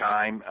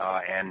 anytime,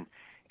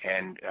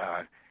 and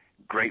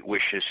great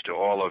wishes to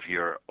all of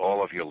your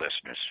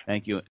listeners.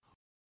 Thank you.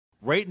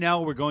 Right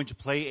now, we're going to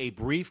play a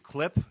brief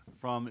clip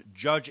from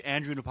Judge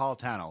Andrew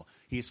Napolitano.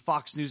 He is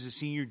Fox News'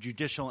 senior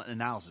judicial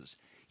analysis.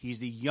 He's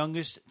the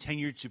youngest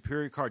tenured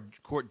Superior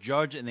Court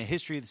judge in the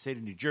history of the state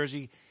of New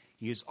Jersey.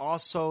 He is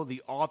also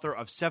the author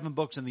of 7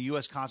 books on the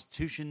U.S.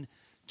 Constitution,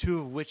 2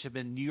 of which have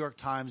been New York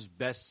Times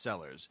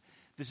bestsellers.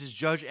 This is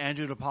Judge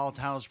Andrew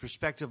Napolitano's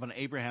perspective on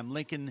Abraham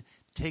Lincoln,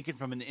 taken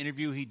from an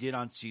interview he did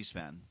on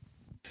C-SPAN.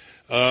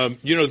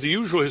 The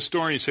usual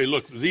historians say,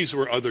 look, these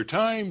were other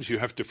times. You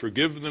have to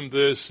forgive them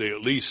this. They at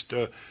least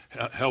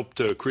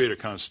helped create a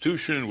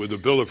constitution with a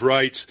Bill of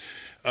Rights.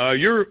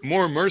 You're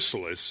more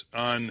merciless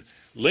on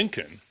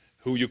Lincoln,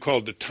 who you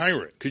called the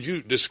tyrant. Could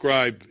you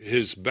describe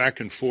his back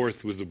and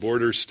forth with the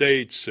border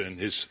states and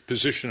his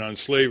position on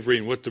slavery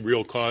and what the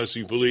real cause,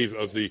 you believe,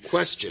 of the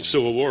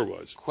Civil War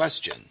was?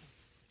 Question.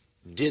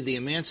 Did the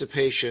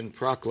Emancipation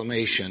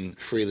Proclamation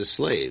free the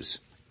slaves?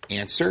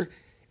 Answer.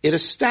 It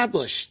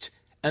established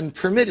and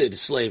permitted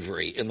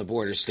slavery in the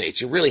border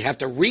states. You really have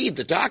to read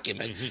the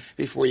document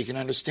before you can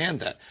understand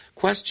that.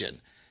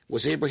 Question.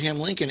 Was Abraham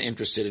Lincoln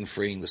interested in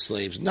freeing the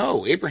slaves?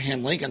 No.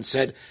 Abraham Lincoln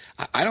said,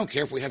 I don't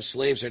care if we have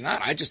slaves or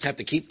not. I just have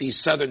to keep these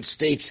southern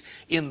states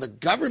in the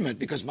government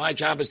because my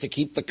job is to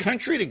keep the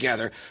country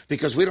together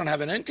because we don't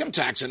have an income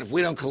tax. And if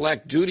we don't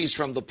collect duties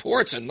from the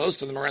ports, and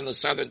most of them are in the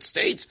southern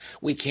states,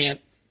 we can't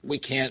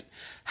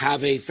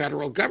have a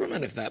federal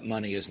government if that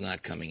money is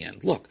not coming in.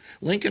 Look,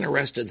 Lincoln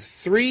arrested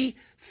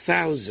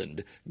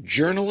 3,000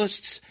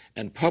 journalists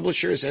and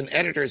publishers and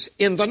editors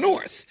in the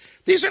North.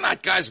 These are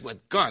not guys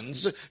with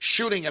guns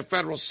shooting at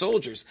federal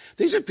soldiers.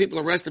 These are people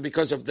arrested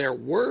because of their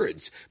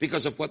words,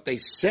 because of what they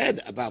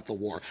said about the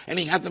war. And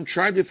he had them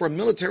tried before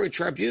military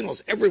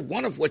tribunals, every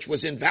one of which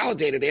was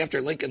invalidated after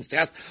Lincoln's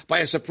death by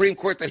a Supreme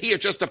Court that he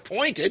had just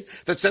appointed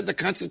that said the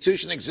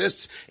Constitution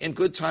exists in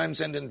good times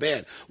and in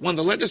bad. When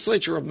the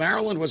legislature of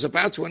Maryland was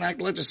about to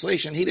enact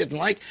legislation he didn't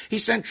like, he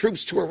sent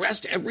troops to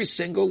arrest every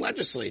single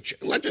legislator.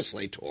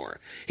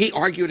 He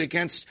argued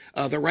against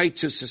the right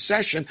to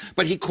secession,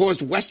 but he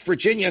caused West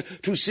Virginia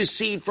to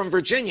secede from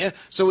Virginia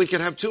so we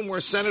could have 2 more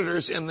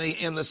senators in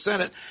the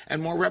Senate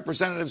and more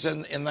representatives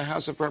in the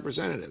House of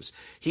Representatives.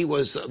 He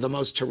was the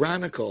most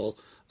tyrannical,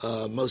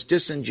 most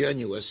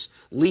disingenuous,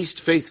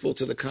 least faithful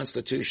to the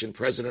Constitution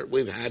president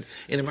we've had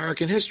in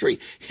American history.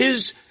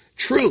 His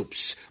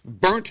troops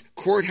burnt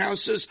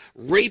courthouses,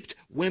 raped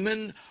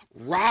women,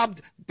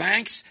 robbed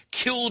banks,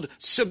 killed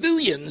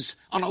civilians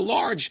on a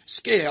large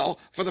scale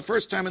for the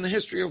first time in the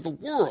history of the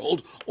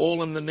world,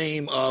 all in the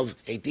name of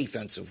a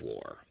defensive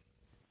war.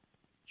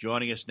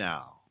 Joining us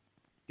now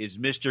is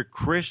Mr.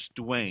 Chris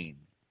Duane,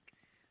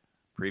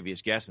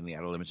 previous guest on the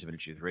Outer Limits of Inner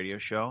Truth radio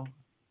show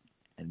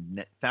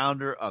and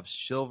founder of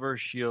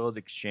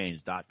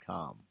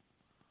SilverShieldExchange.com.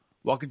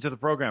 Welcome to the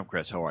program,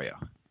 Chris. How are you?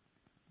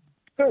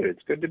 Good.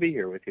 It's good to be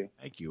here with you.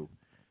 Thank you.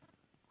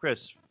 Chris,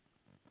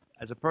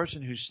 as a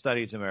person who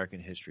studies American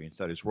history and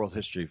studies world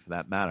history for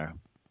that matter,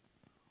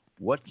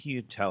 what can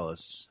you tell us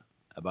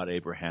about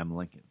Abraham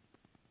Lincoln?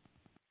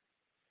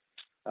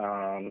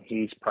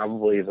 He's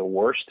probably the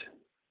worst,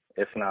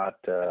 if not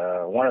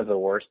one of the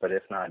worst, but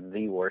if not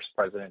the worst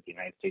president the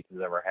United States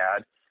has ever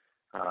had.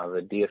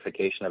 The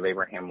deification of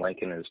Abraham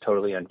Lincoln is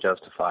totally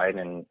unjustified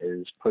and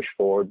is pushed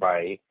forward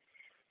by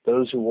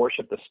those who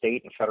worship the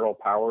state and federal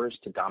powers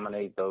to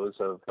dominate those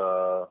of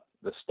the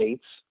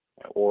states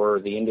or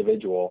the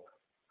individual.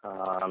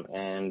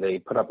 And they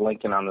put up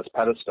Lincoln on this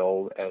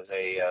pedestal as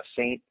a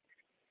saint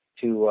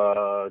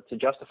to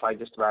justify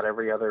just about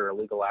every other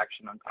illegal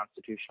action,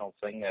 unconstitutional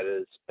thing that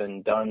has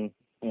been done,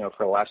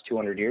 for the last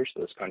 200 years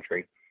to this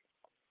country.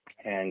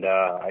 And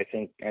I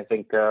think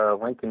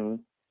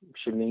Lincoln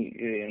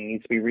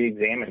needs to be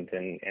reexamined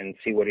and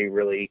see what he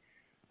really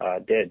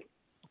did.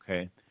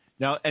 Okay.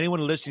 Now,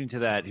 anyone listening to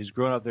that who's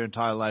grown up their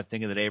entire life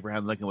thinking that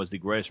Abraham Lincoln was the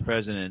greatest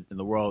president in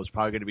the world is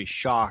probably going to be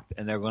shocked,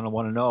 and they're going to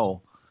want to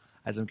know,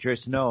 as I'm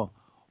curious to know,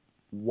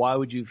 why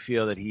would you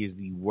feel that he is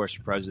the worst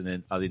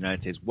president of the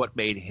United States? What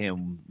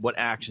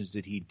actions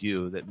did he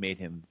do that made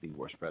him the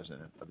worst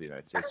president of the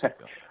United States?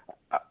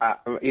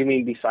 You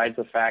mean besides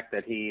the fact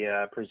that he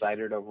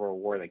presided over a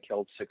war that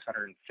killed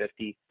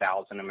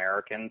 650,000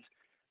 Americans,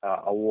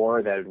 a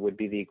war that would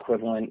be the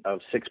equivalent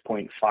of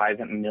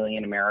 6.5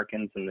 million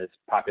Americans in this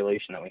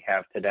population that we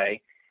have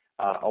today,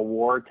 a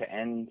war to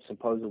end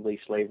supposedly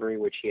slavery,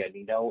 which he had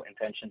no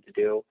intention to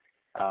do,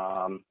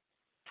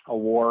 a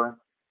war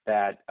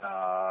that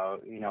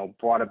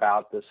brought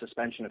about the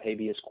suspension of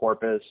habeas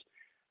corpus,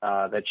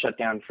 that shut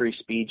down free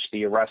speech,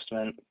 the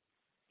arrestment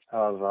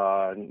of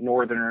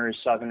Northerners,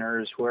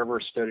 Southerners, whoever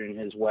stood in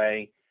his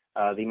way,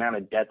 the amount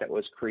of debt that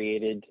was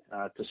created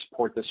to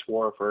support this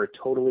war for a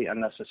totally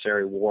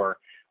unnecessary war.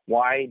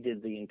 Why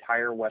did the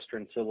entire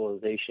Western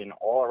civilization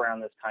all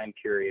around this time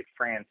period,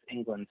 France,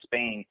 England,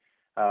 Spain,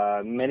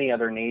 many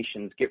other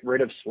nations, get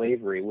rid of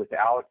slavery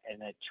without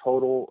a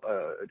total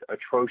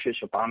atrocious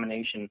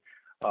abomination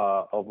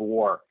of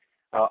war?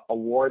 A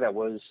war that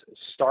was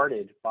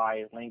started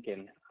by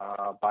Lincoln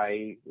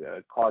by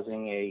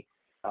causing a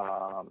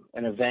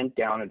an event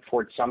down at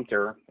Fort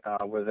Sumter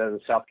where the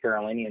South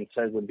Carolinians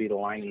said would be the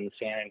line in the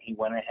sand, and he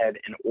went ahead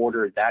and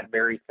ordered that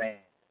very thing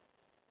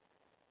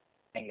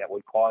that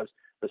would cause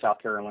the South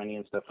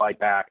Carolinians to fight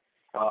back.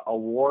 A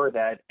war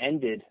that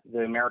ended the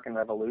American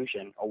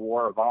Revolution, a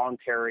war of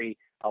voluntary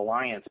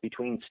alliance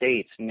between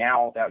states,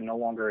 now that no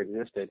longer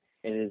existed.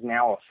 It is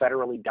now a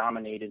federally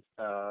dominated,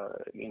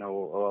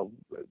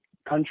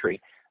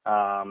 country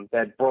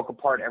that broke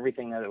apart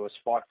everything that was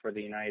fought for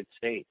the United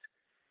States.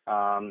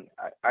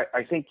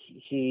 I think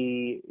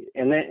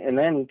and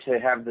then to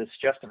have this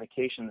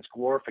justification, this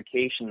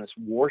glorification, this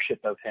worship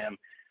of him,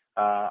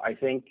 I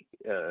think,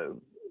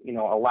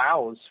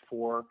 allows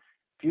for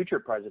future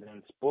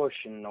presidents,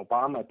 Bush and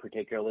Obama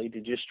particularly, to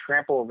just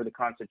trample over the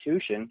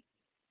Constitution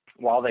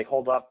while they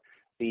hold up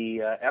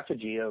the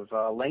effigy of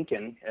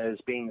Lincoln as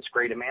being this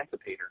great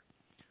emancipator.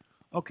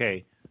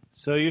 Okay,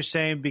 so you're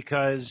saying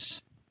because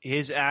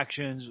his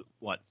actions,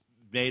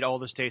 made all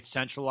the states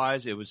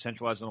centralized, it was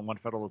centralized on one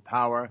federal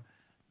power,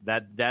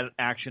 that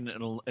action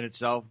in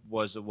itself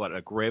was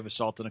a grave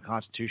assault on the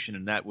Constitution,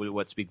 and that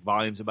would speak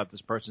volumes about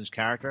this person's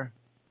character?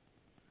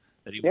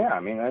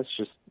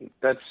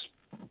 That's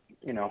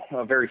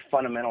a very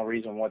fundamental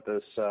reason what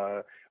the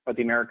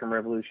American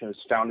Revolution was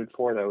founded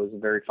for. That was a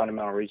very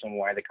fundamental reason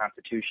why the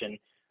Constitution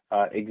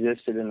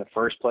existed in the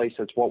first place.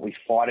 It's what we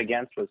fought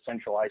against, was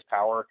centralized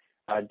power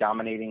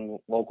dominating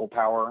local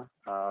power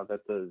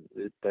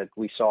that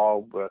we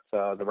saw with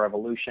the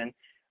Revolution.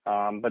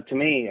 But to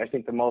me, I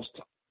think the most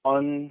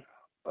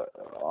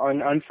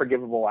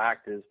unforgivable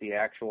act is the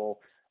actual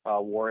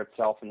war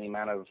itself, and the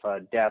amount of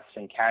deaths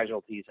and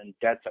casualties and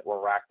debts that were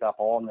racked up,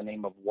 all in the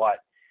name of what?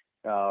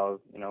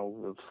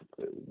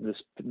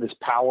 This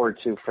power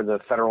for the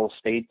federal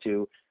state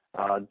to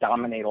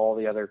dominate all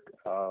the other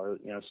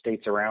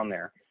states around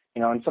there.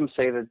 And some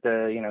say that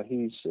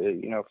he's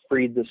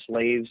freed the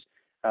slaves.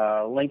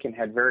 Lincoln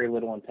had very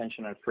little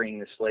intention on freeing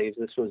the slaves.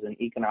 This was an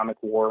economic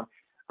war,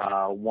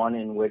 one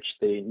in which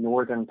the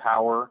northern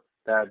power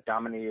that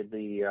dominated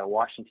the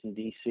Washington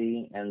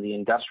D.C. and the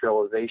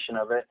industrialization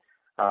of it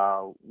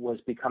was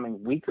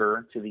becoming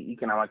weaker to the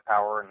economic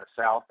power in the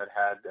South that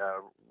had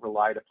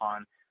relied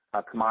upon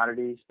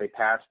commodities. They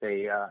passed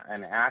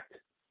an act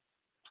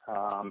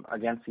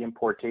against the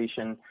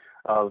importation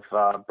of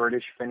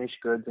British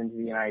finished goods into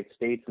the United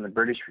States, and the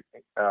British,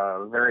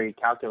 very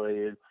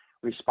calculated,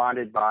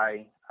 responded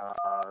by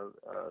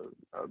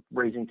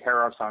raising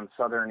tariffs on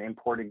southern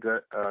imported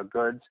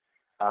goods,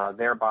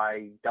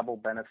 thereby double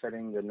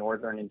benefiting the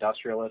northern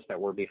industrialists that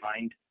were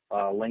behind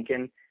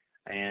Lincoln.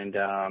 And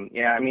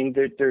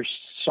there's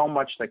so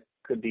much that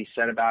could be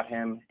said about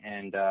him,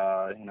 and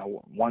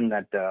one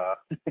that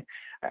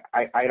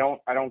I don't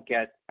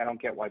get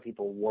why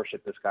people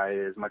worship this guy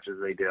as much as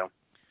they do.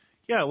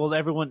 Yeah, well,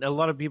 a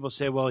lot of people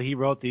say, well, he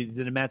wrote the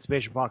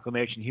Emancipation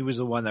Proclamation. He was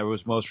the one that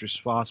was most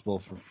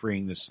responsible for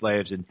freeing the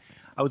slaves. And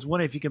I was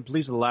wondering if you can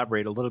please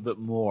elaborate a little bit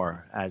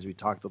more, as we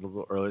talked a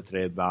little bit earlier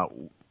today, about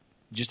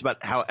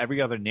how every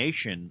other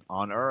nation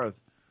on earth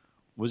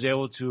was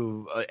able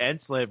to end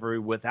slavery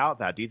without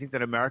that. Do you think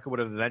that America would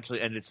have eventually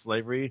ended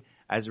slavery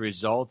as a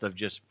result of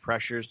just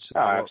pressures?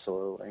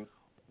 Absolutely.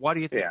 Why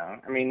do you think? Yeah,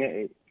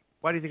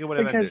 why do you think it would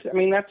have ended?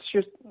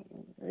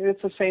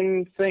 It's the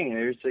same thing.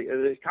 There's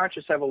a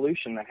conscious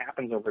evolution that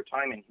happens over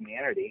time in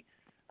humanity,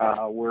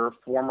 where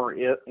former,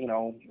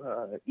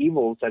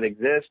 evils that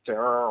exist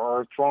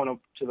are thrown up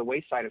to the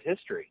wayside of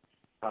history.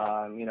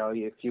 Hundreds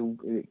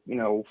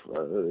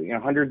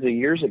of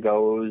years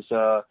ago, it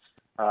was,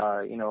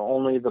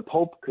 only the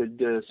Pope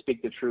could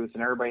speak the truth,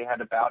 and everybody had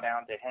to bow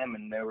down to him,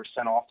 and they were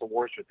sent off to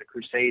wars with the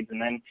Crusades. And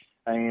then,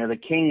 the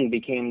king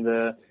became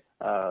the,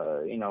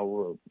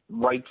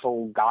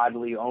 rightful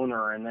godly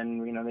owner. And then,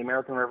 the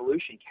American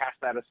Revolution cast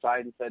that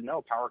aside and said,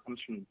 no, power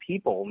comes from the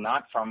people,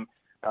 not from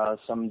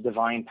some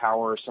divine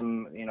power,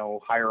 some,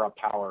 higher up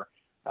power.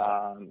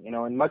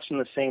 And much in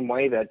the same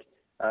way that,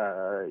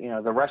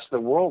 the rest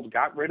of the world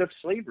got rid of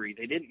slavery.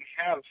 They didn't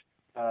have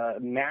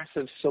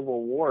massive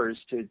civil wars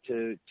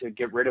to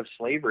get rid of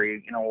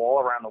slavery, all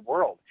around the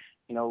world.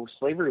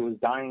 Slavery was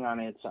dying on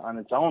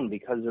its own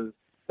because of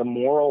the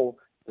moral,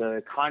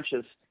 the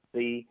conscious,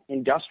 the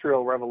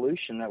industrial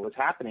revolution that was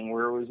happening,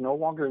 where it was no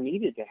longer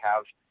needed to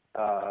have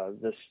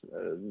this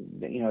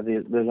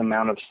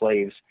amount of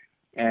slaves.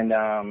 And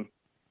I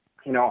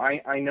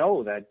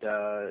know that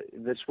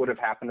this would have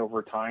happened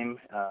over time.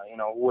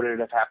 Would it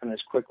have happened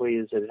as quickly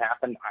as it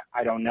happened?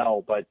 I don't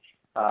know, but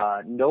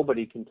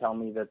nobody can tell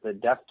me that the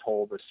death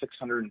toll, the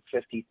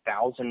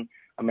 650,000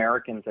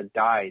 Americans that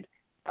died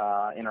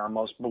in our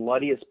most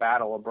bloodiest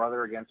battle, a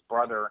brother against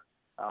brother,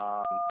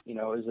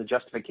 is a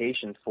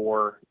justification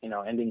for,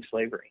 ending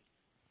slavery.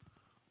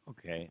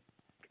 Okay.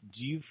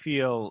 Do you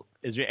feel,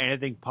 is there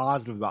anything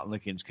positive about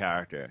Lincoln's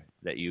character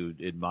that you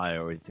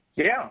admire? Or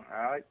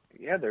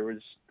There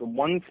was the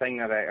one thing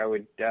that I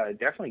would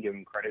definitely give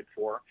him credit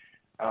for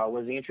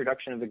was the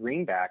introduction of the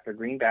greenback. The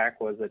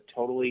greenback was a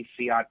totally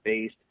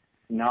fiat-based,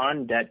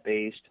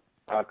 non-debt-based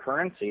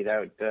currency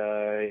that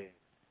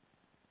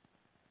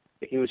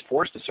he was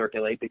forced to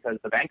circulate because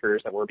the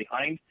bankers that were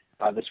behind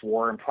this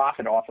war and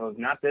profit off of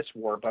not this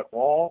war but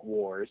all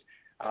wars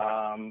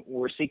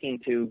were seeking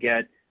to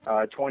get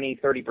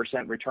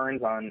 20-30%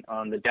 returns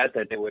on the debt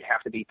that they would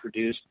have to be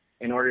produced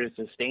in order to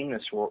sustain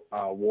this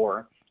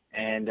war.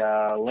 And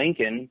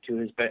Lincoln, to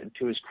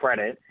his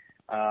credit,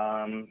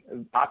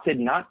 opted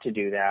not to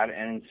do that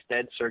and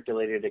instead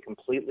circulated a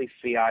completely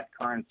fiat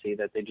currency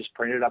that they just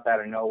printed up out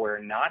of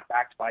nowhere, not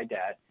backed by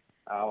debt,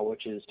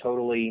 which is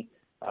totally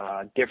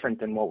different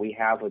than what we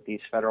have with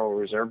these Federal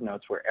Reserve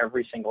notes, where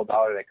every single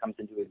dollar that comes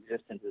into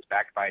existence is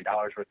backed by a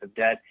dollar's worth of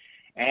debt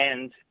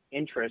and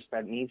interest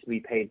that needs to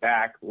be paid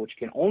back, which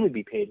can only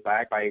be paid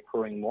back by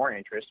accruing more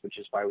interest, which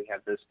is why we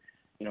have this,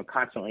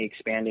 constantly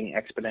expanding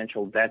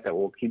exponential debt that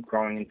will keep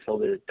growing until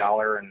the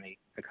dollar and the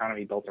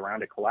economy built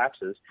around it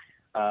collapses.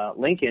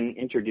 Lincoln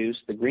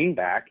introduced the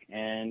greenback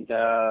and,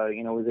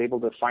 was able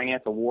to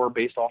finance a war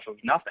based off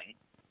of nothing,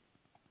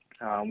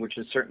 which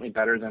is certainly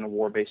better than a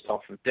war based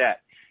off of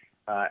debt.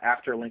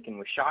 After Lincoln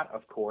was shot,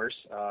 of course,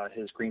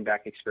 his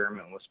greenback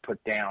experiment was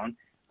put down,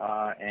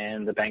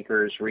 and the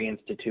bankers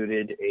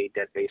reinstituted a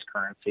debt-based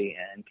currency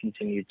and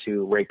continued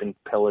to rape and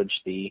pillage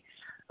the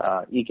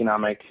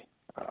economic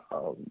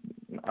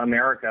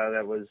America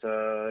that was,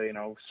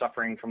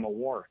 suffering from a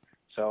war.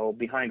 So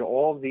behind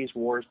all of these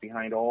wars,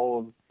 behind all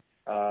of,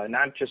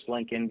 not just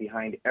Lincoln,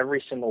 behind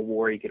every single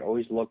war, you could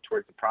always look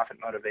towards the profit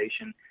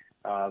motivation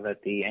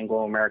that the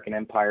Anglo-American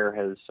Empire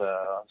has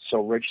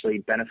so richly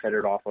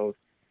benefited off of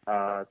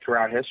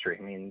throughout history.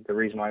 I mean, the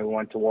reason why we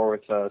went to war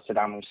with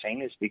Saddam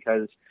Hussein is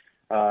because,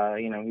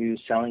 he was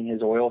selling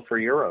his oil for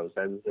euros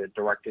as a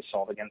direct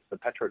assault against the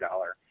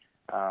petrodollar.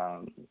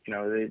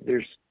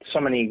 There's so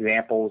many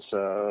examples,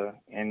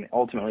 and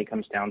ultimately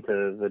comes down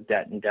to the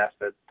debt and death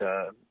that,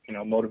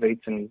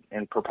 motivates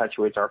and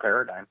perpetuates our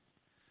paradigm.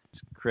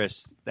 Chris,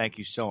 thank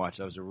you so much.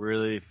 That was a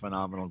really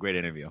phenomenal, great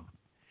interview.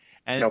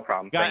 And no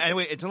problem.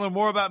 Anyway, to learn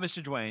more about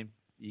Mr. Duane,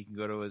 you can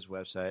go to his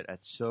website at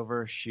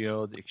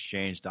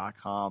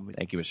silvershieldexchange.com.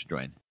 Thank you, Mr.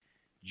 Duane.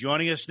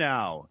 Joining us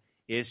now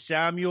is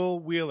Samuel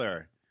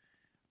Wheeler,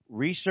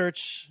 research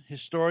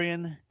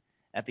historian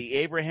at the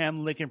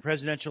Abraham Lincoln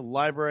Presidential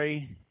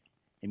Library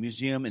and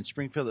Museum in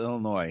Springfield,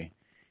 Illinois.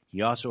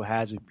 He also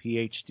has a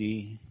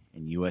Ph.D.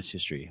 in U.S.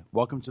 history.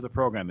 Welcome to the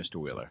program, Mr.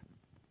 Wheeler.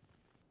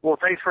 Well,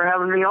 thanks for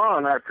having me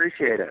on. I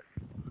appreciate it.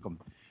 Welcome.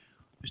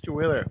 Mr.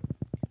 Wheeler,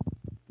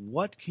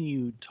 what can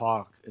you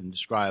talk and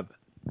describe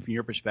from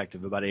your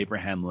perspective about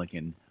Abraham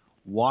Lincoln?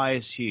 Why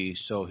is he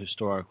so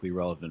historically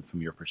relevant from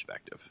your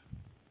perspective?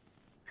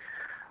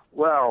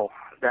 Well,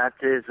 that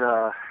is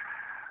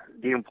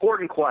the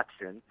important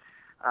question.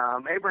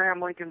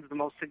 Abraham Lincoln is the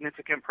most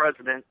significant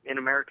president in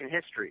American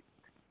history,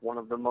 one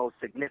of the most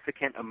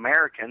significant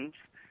Americans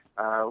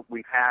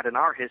we've had in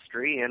our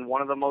history, and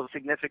one of the most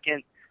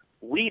significant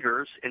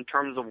leaders in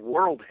terms of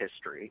world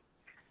history.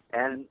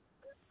 And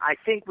I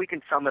think we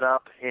can sum it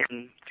up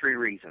in three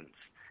reasons.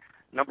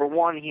 Number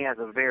one, he has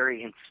a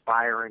very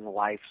inspiring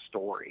life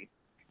story.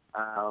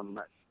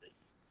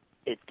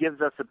 It gives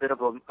us a bit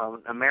of an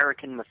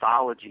American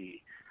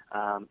mythology.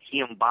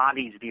 He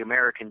embodies the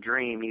American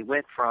dream. He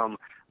went from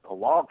a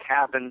log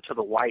cabin to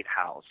the White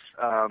House.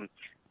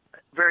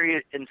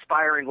 Very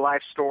inspiring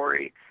life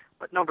story.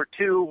 But number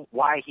two,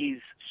 why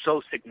he's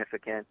so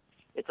significant,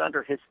 it's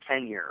under his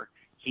tenure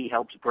he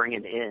helps bring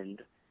an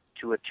end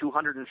to a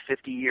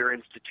 250-year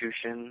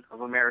institution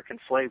of American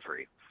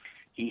slavery.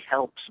 He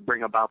helps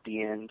bring about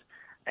the end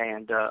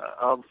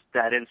of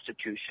that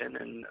institution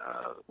and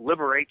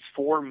liberates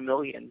 4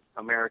 million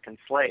American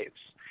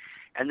slaves.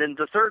 And then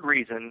the third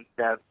reason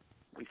that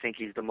we think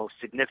he's the most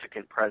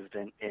significant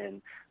president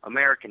in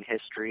American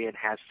history and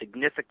has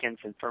significance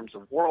in terms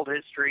of world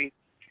history,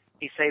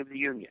 he saved the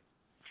Union.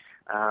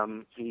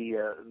 He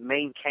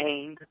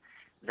maintained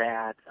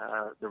that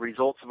the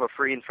results of a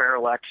free and fair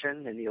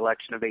election in the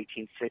election of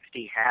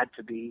 1860 had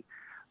to be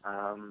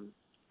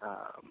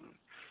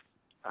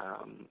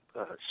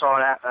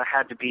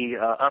had to be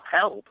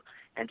upheld,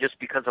 and just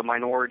because a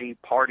minority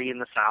party in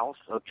the South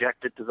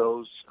objected to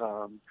those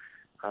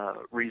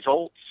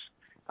results,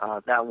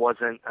 that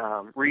wasn't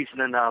reason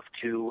enough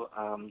to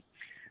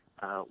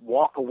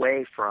walk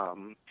away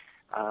from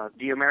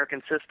the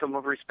American system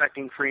of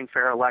respecting free and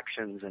fair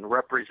elections and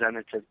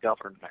representative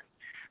government.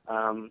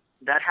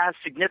 That has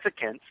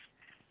significance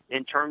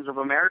in terms of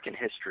American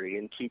history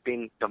in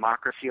keeping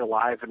democracy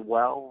alive and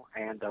well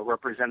and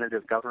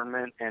representative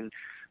government. And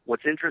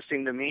what's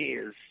interesting to me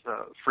is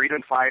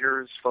freedom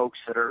fighters, folks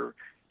that are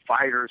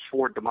fighters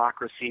for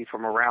democracy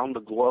from around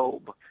the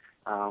globe,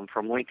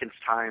 from Lincoln's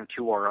time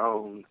to our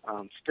own,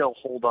 still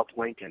hold up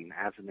Lincoln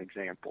as an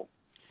example.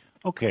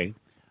 Okay.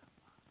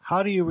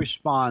 How do you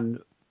respond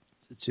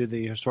to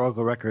the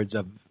historical records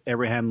of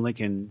Abraham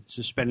Lincoln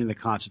suspending the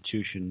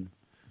Constitution,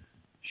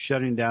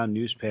 shutting down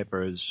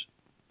newspapers,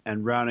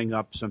 and rounding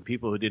up some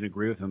people who didn't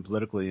agree with him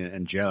politically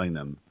and jailing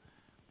them?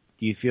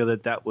 Do you feel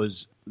that that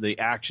was the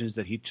actions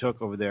that he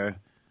took over there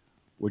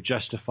were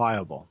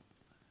justifiable?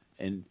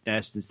 In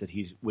essence, that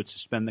he would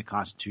suspend the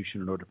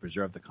Constitution in order to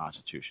preserve the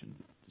Constitution.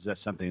 Is that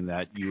something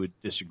that you would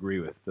disagree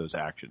with, those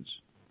actions?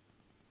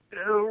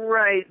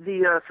 Right.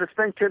 The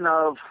suspension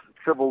of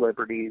civil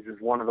liberties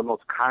is one of the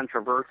most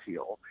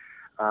controversial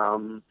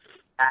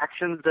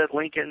actions that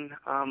Lincoln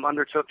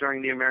undertook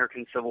during the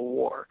American Civil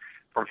War.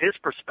 From his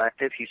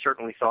perspective, he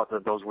certainly thought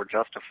that those were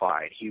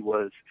justified. He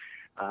was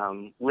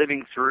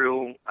living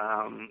through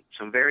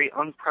some very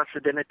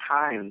unprecedented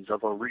times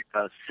of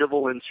a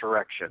civil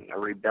insurrection, a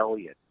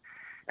rebellion.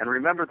 And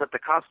remember that the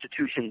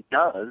Constitution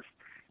does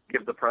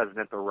give the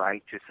president the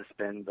right to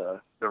suspend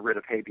the writ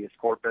of habeas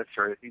corpus,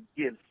 or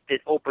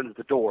it opens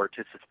the door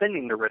to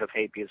suspending the writ of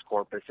habeas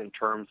corpus in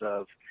terms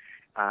of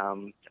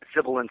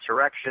civil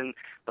insurrection,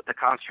 but the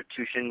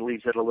Constitution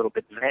leaves it a little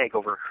bit vague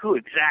over who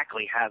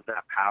exactly has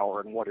that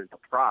power and what is the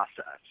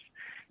process.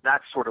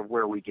 That's sort of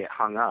where we get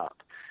hung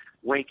up.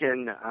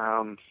 Lincoln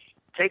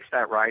takes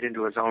that right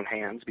into his own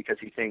hands because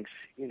he thinks,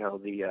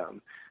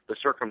 the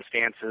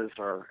circumstances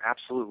are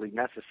absolutely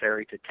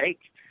necessary to take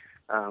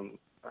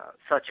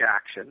such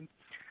action.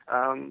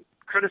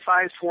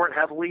 Criticized for it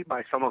heavily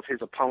by some of his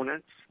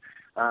opponents,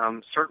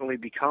 certainly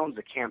becomes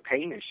a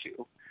campaign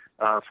issue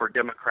for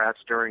Democrats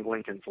during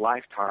Lincoln's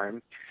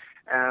lifetime.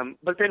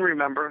 But then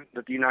remember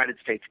that the United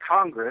States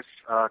Congress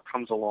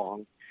comes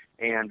along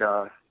and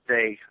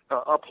they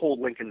uphold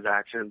Lincoln's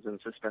actions and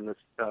suspend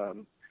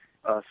the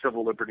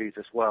civil liberties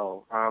as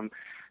well.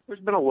 There's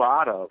been a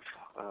lot of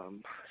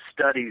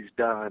studies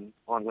done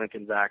on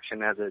Lincoln's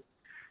action as it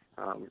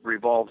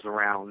revolves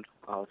around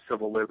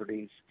civil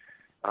liberties.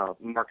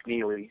 Mark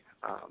Neely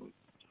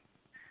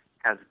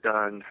has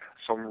done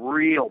some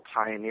real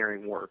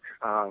pioneering work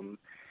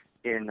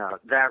in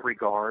that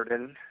regard,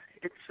 and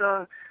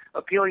it's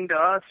appealing to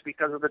us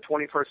because of the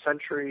 21st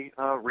century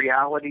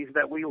realities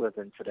that we live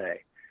in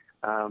today.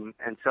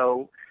 And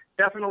so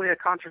definitely a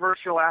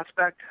controversial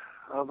aspect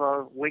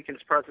of Lincoln's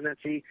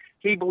presidency.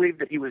 He believed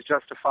that he was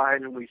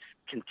justified, and we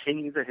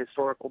continue the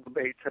historical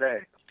debate today.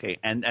 Okay,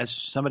 and as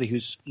somebody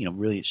who's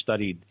really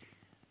studied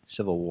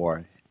Civil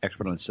War,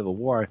 expert on the Civil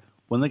War,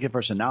 when Lincoln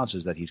first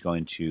announces that he's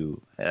going to,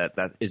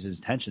 that is his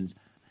intentions,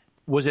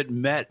 was it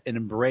met and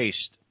embraced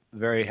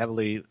very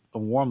heavily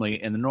and warmly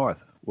in the North?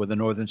 Were the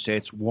northern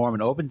states warm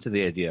and open to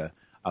the idea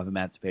of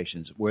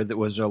emancipations? Was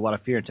there a lot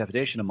of fear and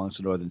trepidation amongst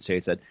the northern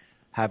states that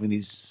having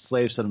these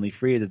slaves suddenly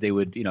free, that they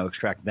would,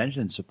 extract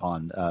vengeance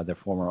upon their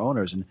former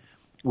owners? And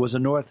was the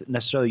North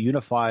necessarily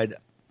unified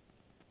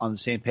on the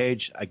same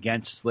page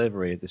against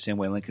slavery the same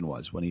way Lincoln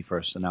was when he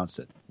first announced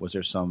it? Was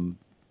there some,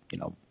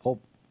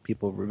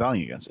 people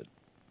rebelling against it?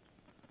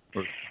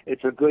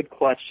 It's a good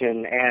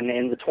question, and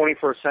in the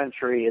 21st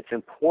century, it's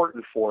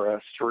important for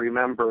us to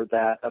remember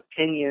that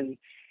opinion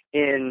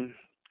in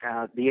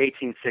the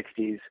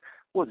 1860s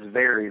was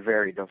very,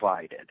 very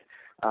divided.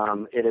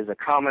 It is a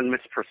common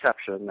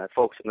misperception that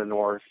folks in the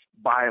North,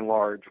 by and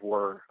large,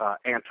 were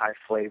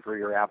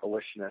anti-slavery or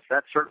abolitionists.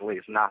 That certainly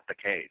is not the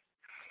case.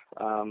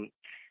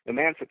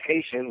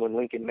 Emancipation, when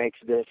Lincoln makes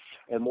this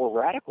a more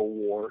radical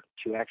war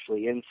to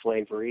actually end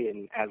slavery,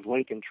 and as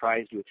Lincoln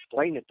tries to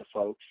explain it to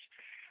folks,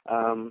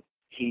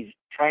 he's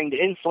trying to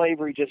end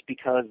slavery just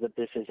because that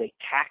this is a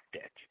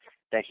tactic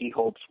that he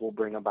hopes will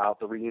bring about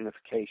the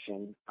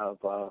reunification of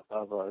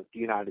the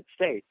United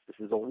States. This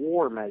is a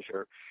war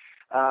measure.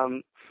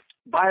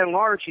 By and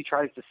large, he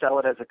tries to sell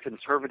it as a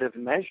conservative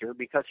measure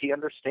because he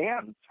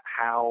understands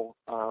how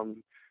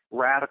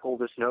radical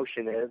this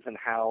notion is and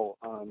how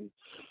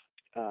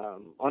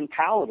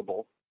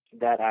unpalatable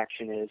that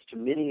action is to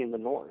many in the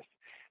North.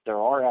 There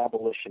are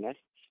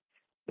abolitionists.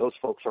 Those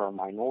folks are a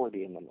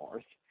minority in the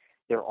North.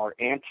 There are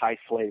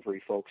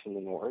anti-slavery folks in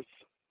the North,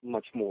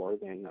 much more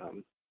than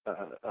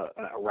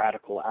a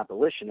radical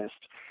abolitionist.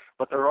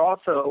 But there are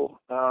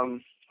also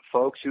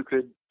folks who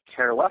could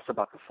care less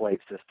about the slave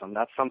system.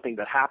 That's something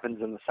that happens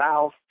in the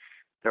South.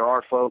 There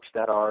are folks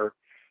that are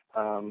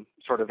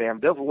sort of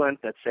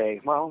ambivalent that say,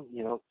 well,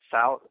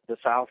 the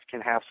South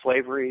can have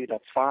slavery.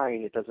 That's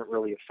fine. It doesn't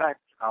really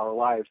affect our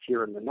lives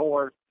here in the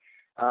North.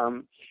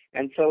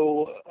 And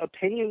so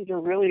opinions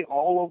are really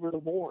all over the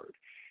board.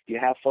 You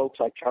have folks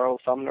like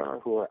Charles Sumner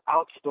who are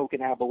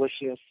outspoken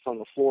abolitionists on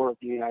the floor of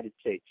the United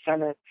States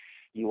Senate.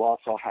 You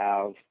also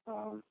have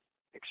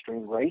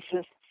extreme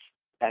racists,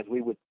 as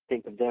we would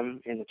think of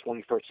them in the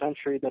 21st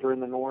century, that are in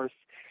the North,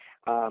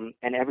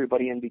 and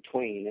everybody in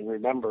between. And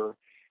remember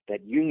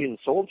that Union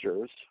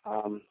soldiers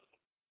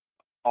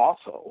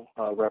also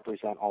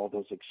represent all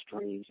those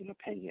extremes in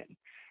opinion.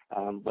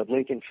 But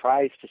Lincoln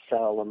tries to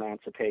sell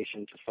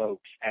emancipation to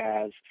folks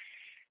as,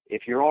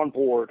 if you're on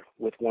board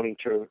with wanting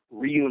to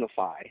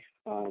reunify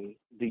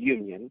the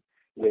Union,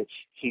 which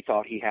he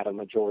thought he had a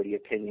majority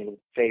opinion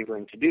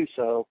favoring to do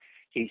so,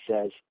 he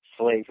says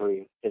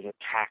slavery is a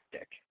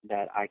tactic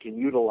that I can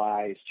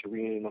utilize to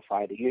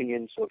reunify the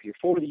Union. So if you're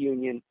for the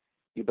Union,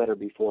 you better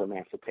be for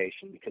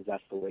emancipation, because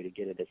that's the way to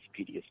get it as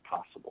speedy as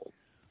possible.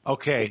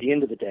 Okay. At the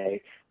end of the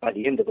day, by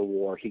the end of the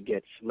war, he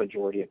gets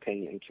majority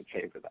opinion to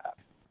favor that.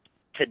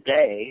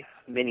 Today,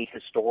 many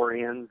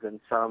historians and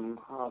some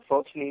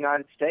folks in the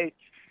United States,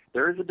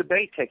 there is a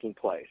debate taking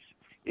place.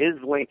 Is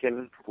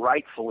Lincoln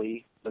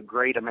rightfully the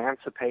great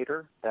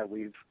emancipator that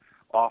we've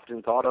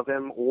often thought of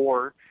him,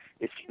 or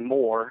is he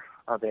more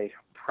of a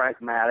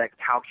pragmatic,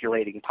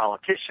 calculating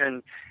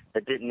politician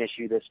that didn't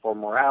issue this for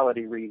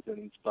morality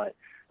reasons, but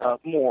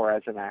more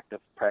as an act of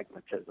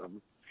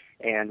pragmatism?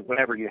 And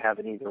whenever you have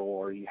an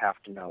either-or, you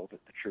have to know that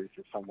the truth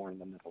is somewhere in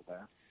the middle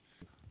there.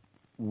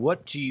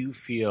 What do you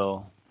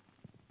feel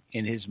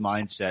in his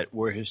mindset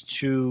were his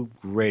two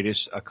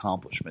greatest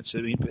accomplishments?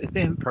 I mean,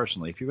 him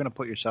personally, if you're going to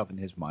put yourself in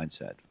his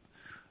mindset,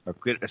 or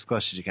get as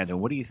close as you can to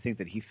him, what do you think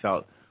that he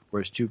felt were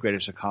his two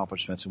greatest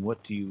accomplishments, and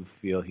what do you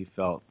feel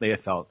they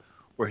have felt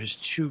were his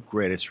two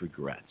greatest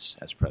regrets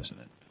as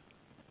president?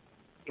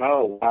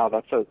 Oh, wow,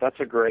 that's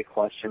a great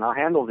question. I'll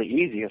handle the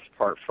easiest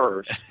part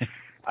first.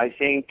 I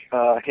think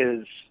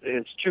his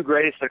two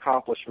greatest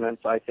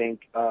accomplishments, I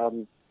think,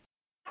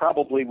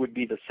 probably would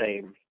be the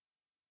same.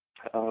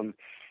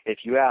 If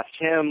you asked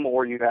him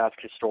or you asked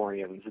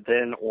historians,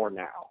 then or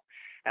now.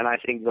 And I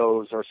think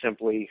those are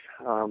simply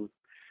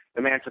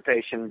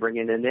emancipation,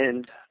 bringing an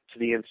end to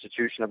the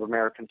institution of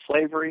American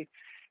slavery,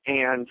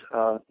 and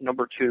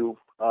number two,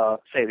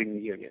 saving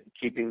the Union,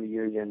 keeping the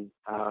Union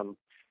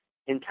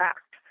intact.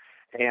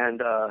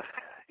 And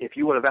if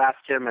you would have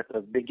asked him at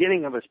the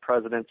beginning of his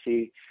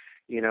presidency,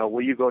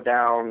 will you go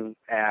down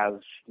as,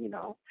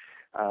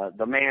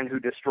 the man who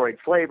destroyed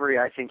slavery,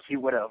 I think he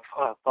would have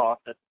thought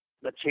that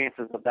the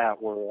chances of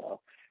that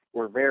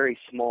were very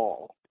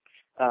small.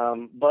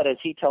 But as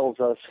he tells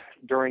us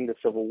during the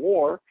Civil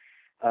War,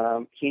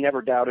 he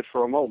never doubted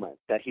for a moment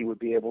that he would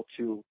be able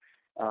to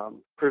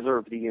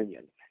preserve the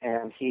Union.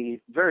 And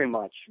he very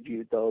much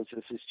viewed those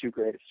as his two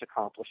greatest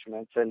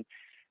accomplishments, and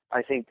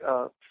I think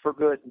for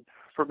good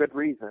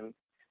reason.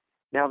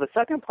 Now, the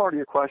second part of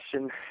your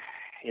question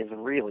is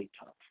really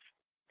tough.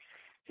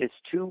 His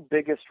two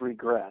biggest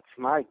regrets,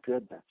 my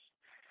goodness.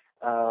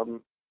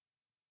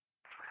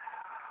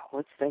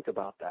 Let's think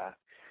about that.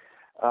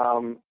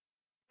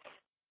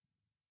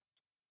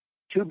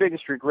 Two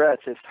biggest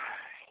regrets is,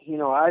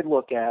 I'd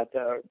look at,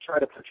 try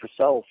to put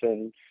yourself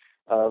in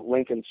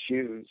Lincoln's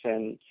shoes,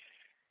 and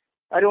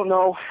I don't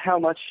know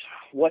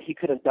what he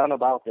could have done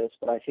about this,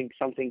 but I think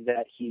something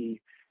that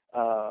he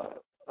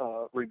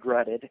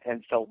regretted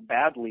and felt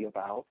badly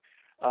about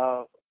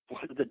was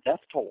the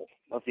death toll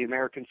of the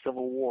American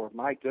Civil War.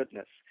 My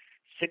goodness,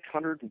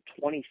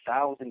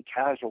 620,000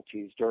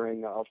 casualties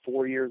during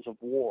 4 years of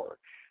war.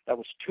 That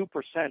was 2%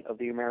 of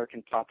the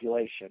American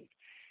population.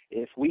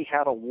 If we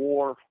had a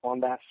war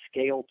on that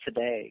scale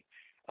today,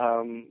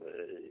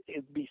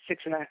 it'd be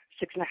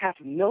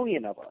 6.5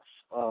 million of us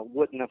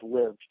wouldn't have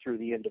lived through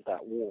the end of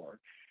that war.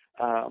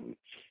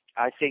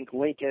 I think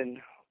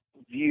Lincoln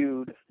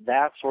viewed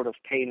that sort of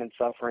pain and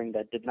suffering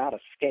that did not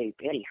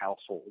escape any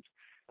household,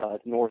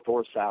 North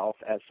or South,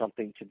 as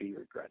something to be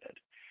regretted.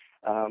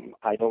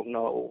 I don't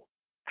know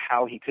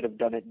how he could have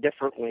done it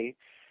differently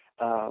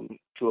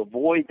to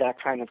avoid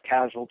that kind of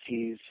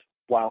casualties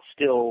while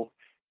still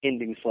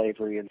ending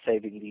slavery and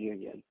saving the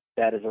Union.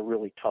 That is a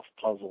really tough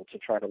puzzle to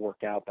try to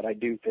work out, but I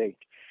do think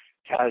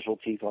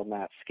casualties on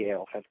that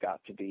scale have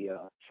got to be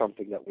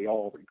something that we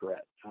all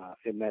regret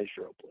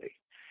immeasurably.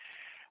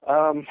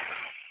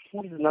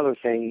 What is another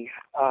thing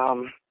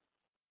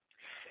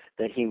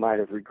that he might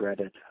have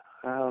regretted?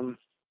 I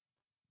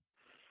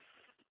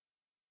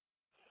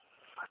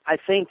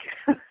think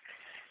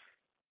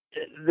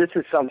this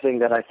is something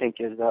that I think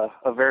is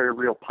a very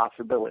real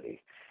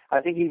possibility. I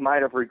think he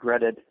might have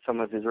regretted some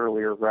of his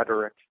earlier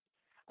rhetoric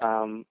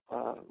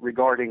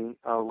regarding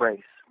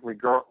race,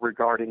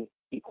 regarding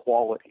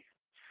equality.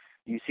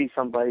 You see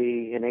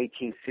somebody in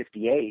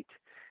 1858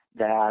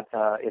 that,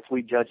 if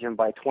we judge him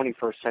by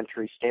 21st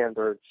century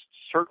standards,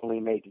 certainly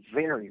made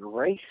very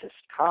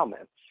racist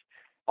comments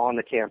on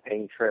the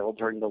campaign trail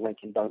during the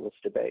Lincoln-Douglas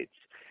debates.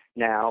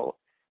 Now,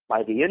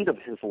 by the end of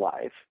his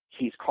life,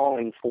 he's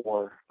calling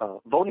for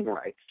voting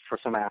rights for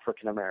some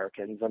African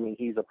Americans. I mean,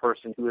 he's a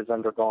person who has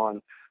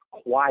undergone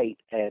quite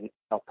a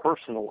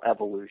personal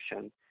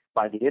evolution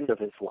by the end of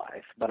his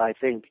life. But I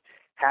think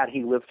had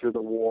he lived through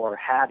the war,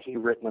 had he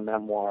written a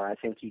memoir, I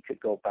think he could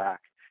go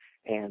back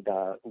and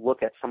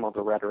look at some of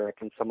the rhetoric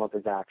and some of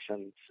his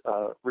actions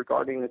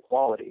regarding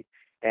equality,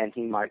 and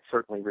he might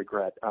certainly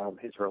regret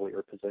his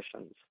earlier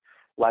positions.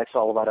 Life's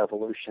all about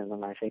evolution,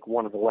 and I think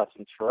one of the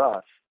lessons for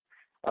us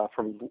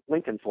from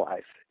Lincoln's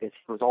life is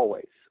he was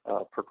always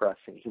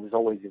progressing. He was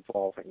always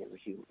evolving as a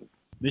human.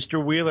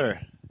 Mr. Wheeler,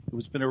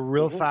 it's been a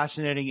real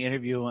fascinating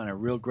interview and a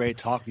real great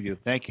talk with you.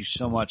 Thank you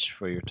so much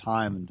for your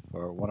time and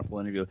for a wonderful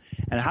interview.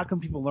 And how can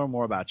people learn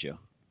more about you?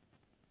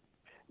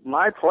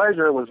 My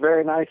pleasure. It was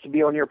very nice to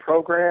be on your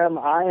program.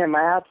 I am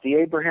at the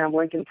Abraham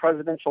Lincoln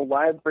Presidential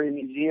Library and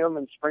Museum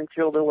in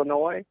Springfield,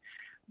 Illinois.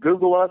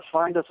 Google us,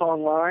 find us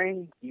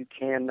online. You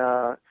can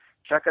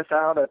check us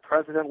out at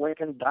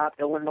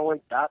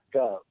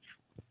presidentlincoln.illinois.gov.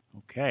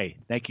 Okay.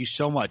 Thank you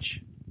so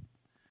much.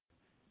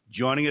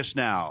 Joining us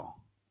now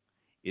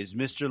is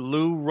Mr.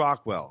 Lew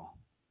Rockwell,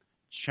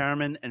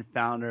 chairman and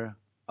founder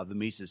of the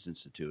Mises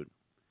Institute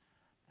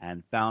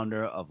and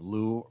founder of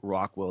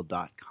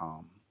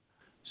LewRockwell.com.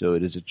 So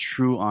it is a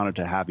true honor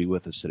to have you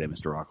with us today,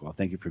 Mr. Rockwell.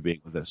 Thank you for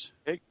being with us.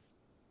 Hey,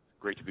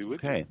 great to be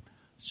with you. Okay.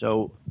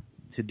 So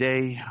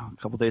today, a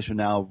couple of days from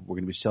now, we're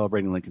going to be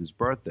celebrating Lincoln's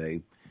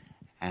birthday,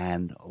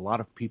 and a lot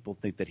of people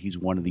think that he's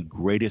one of the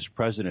greatest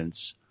presidents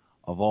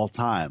of all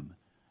time.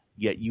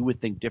 Yet you would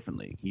think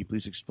differently. Can you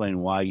please explain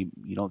why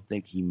you don't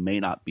think he may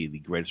not be the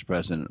greatest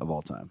president of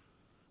all time?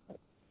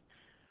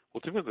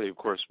 Well, typically, of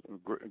course,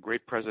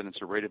 great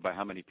presidents are rated by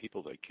how many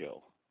people they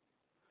kill.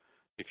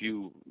 If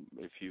you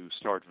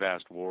start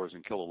vast wars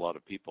and kill a lot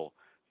of people,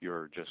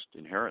 you're just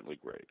inherently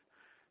great.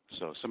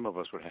 So some of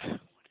us would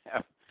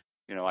have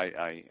you know,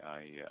 I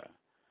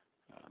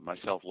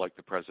myself like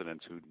the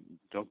presidents who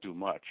don't do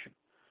much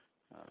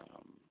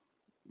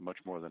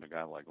more than a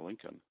guy like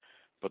Lincoln.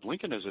 But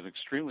Lincoln is an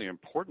extremely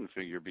important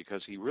figure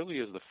because he really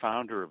is the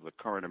founder of the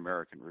current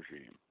American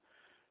regime,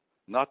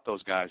 not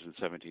those guys in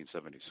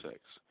 1776.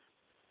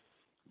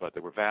 But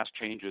there were vast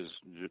changes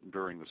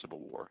during the Civil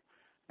War,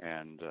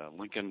 and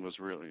Lincoln was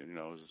really,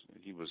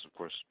 he was, of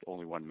course,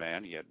 only one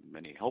man. He had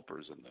many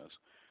helpers in this,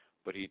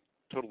 but he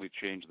totally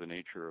changed the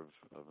nature of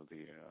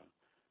the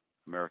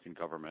American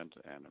government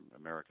and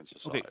American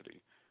society. Okay.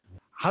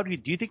 How do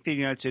you think the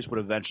United States would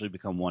eventually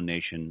become one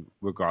nation,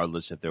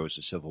 regardless if there was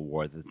a civil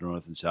war? That the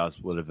North and South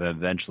would have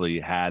eventually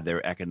had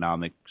their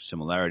economic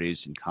similarities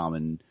and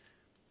common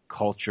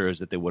cultures,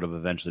 that they would have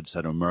eventually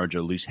decided to merge, or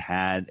at least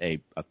had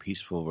a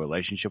peaceful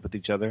relationship with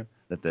each other,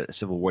 that the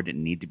Civil War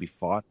didn't need to be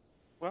fought?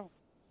 Well,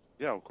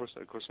 yeah, of course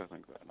I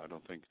think that. I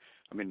don't think.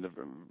 I mean,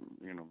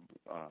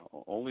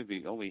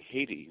 only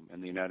Haiti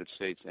and the United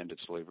States ended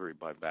slavery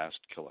by vast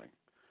killing.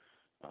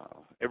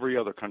 Every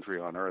other country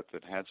on earth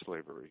that had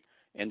slavery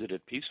ended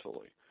it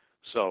peacefully.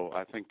 So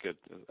I think it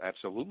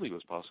absolutely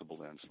was possible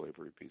to end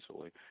slavery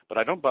peacefully. But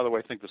I don't, by the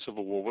way, think the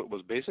Civil War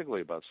was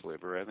basically about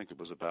slavery. I think it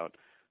was about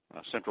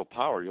central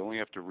power. You only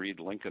have to read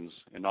Lincoln's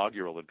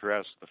inaugural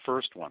address, the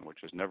first one,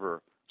 which is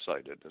never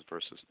cited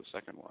versus the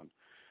second one,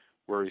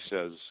 where he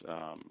says,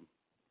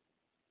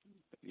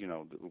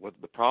 what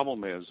the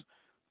problem is,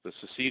 the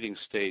seceding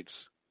states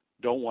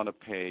don't want to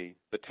pay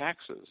the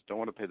taxes, don't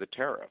want to pay the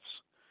tariffs.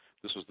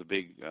 This was the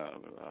big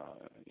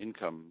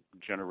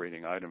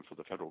income-generating item for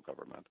the federal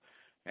government,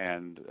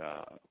 and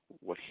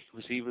what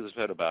he was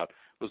said about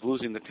was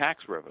losing the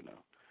tax revenue.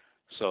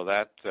 So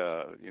that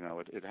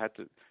it had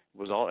to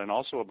was all, and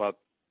also about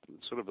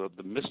sort of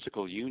the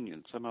mystical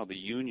union. Somehow the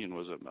union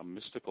was a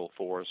mystical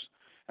force,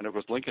 and of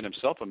course Lincoln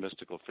himself, a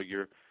mystical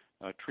figure,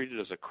 treated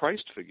as a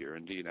Christ figure,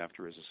 indeed,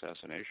 after his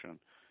assassination,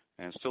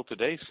 and still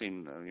today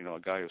seen a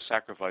guy who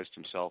sacrificed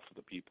himself for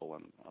the people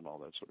and all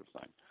that sort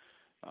of thing.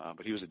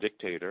 But he was a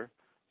dictator,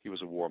 he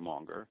was a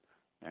warmonger,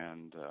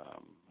 and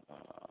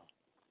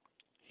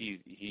he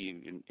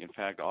in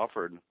fact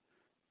offered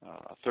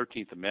a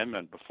 13th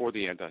Amendment before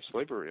the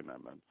Anti-Slavery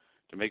Amendment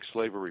to make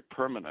slavery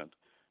permanent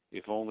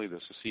if only the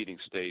seceding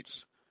states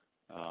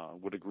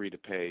would agree to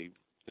pay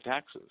the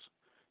taxes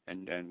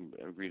and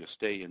agree to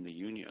stay in the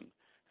Union.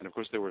 And of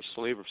course there were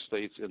slave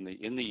states in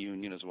the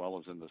Union as well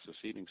as in the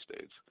seceding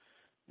states.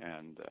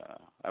 And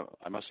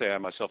I must say I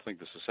myself think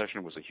the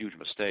secession was a huge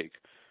mistake,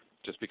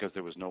 just because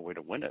there was no way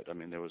to win it. I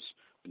mean, the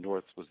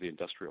North was the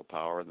industrial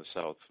power, and the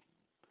South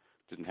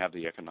didn't have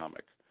the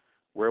economic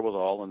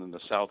wherewithal. And then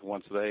the South,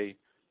 once they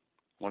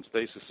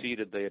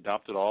seceded, they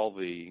adopted all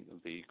the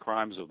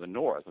crimes of the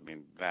North. I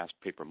mean, vast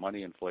paper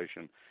money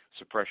inflation,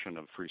 suppression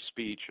of free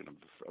speech and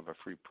of a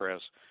free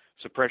press,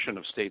 suppression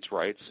of states'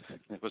 rights.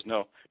 There was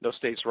no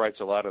states' rights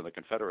allowed in the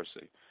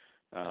Confederacy.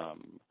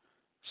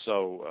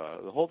 So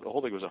the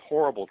whole thing was a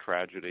horrible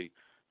tragedy.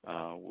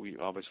 We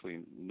obviously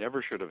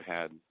never should have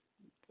had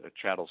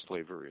chattel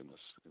slavery in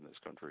this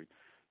country.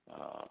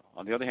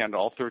 On the other hand,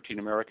 all 13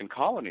 American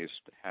colonies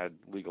had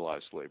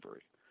legalized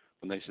slavery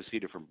when they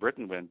seceded from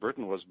Britain, when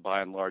Britain was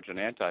by and large an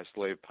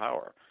anti-slave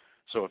power.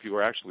 So if you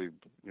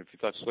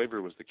thought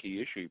slavery was the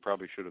key issue, you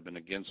probably should have been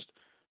against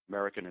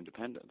American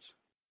independence.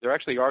 There are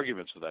actually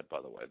arguments for that,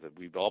 by the way, that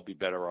we'd all be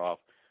better off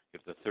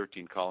if the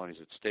 13 colonies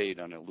had stayed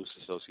on a loose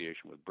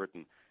association with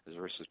Britain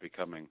versus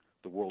becoming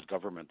the world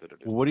government that it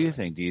is. Well, what do you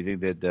think? Do you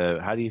think that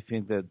how do you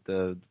think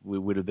that we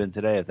would have been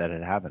today if that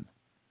had happened?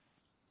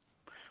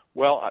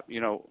 Well,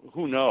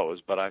 who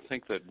knows? But I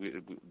think that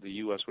the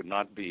U.S. would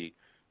not be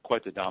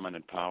quite the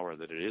dominant power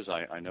that it is.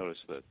 I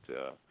noticed that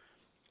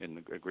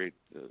in a great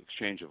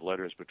exchange of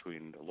letters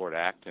between Lord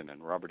Acton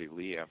and Robert E.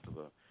 Lee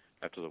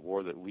after the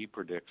war, that Lee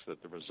predicts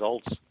that the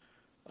results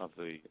of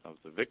the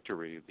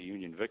victory, the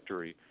Union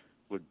victory,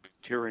 would be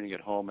tyranny at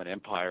home and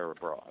empire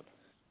abroad,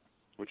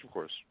 which of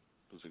course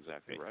was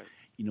exactly right.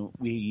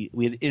 We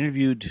had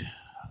interviewed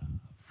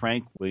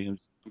Frank Williams.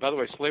 And by the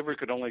way, slavery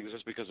could only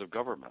exist because of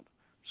government.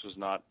 This was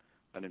not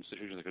an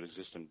institution that could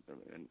exist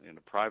in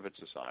a private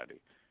society.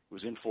 It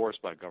was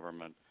enforced by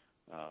government.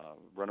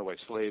 Runaway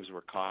slaves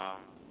were caught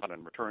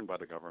and returned by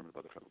the government,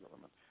 by the federal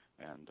government,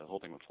 and the whole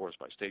thing was enforced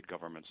by state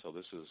government. So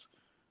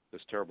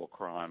this terrible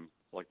crime,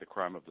 like the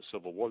crime of the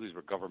Civil War, these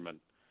were government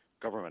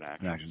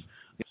actions.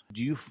 Do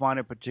you find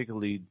it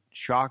particularly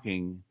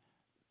shocking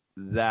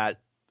that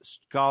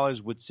scholars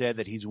would say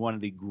that he's one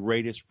of the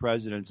greatest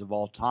presidents of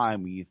all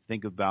time when you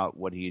think about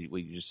what you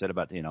just said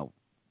about the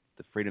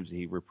freedoms that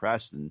he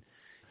repressed? And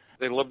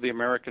they love the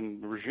American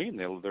regime.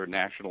 They're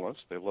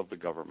nationalists. They love the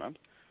government,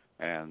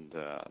 and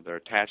they're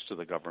attached to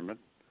the government.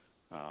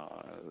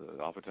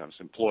 Oftentimes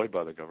employed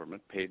by the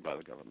government, paid by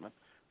the government,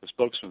 the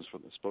spokesmen for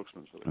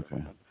the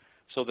government.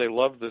 So they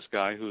love this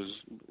guy who's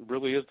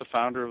really is the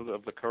founder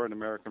of the current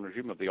American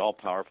regime, of the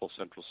all-powerful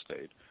central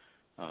state,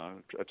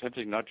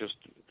 attempting not just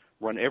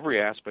run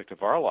every aspect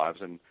of our lives.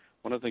 And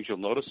one of the things you'll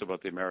notice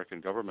about the American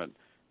government,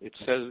 it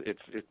says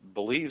it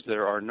believes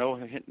there are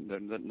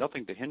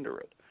nothing to hinder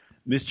it.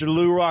 Mr.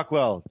 Lew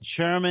Rockwell,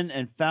 chairman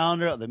and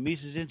founder of the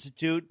Mises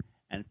Institute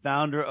and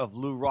founder of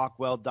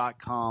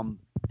LewRockwell.com.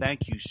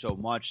 Thank you so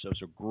much. That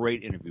was a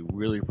great interview.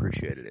 Really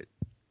appreciated it.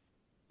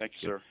 Thank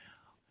you, sir.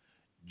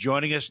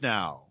 Joining us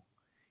now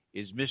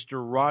is Mr.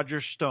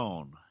 Roger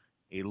Stone,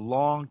 a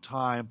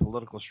longtime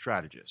political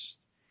strategist,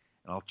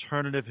 an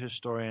alternative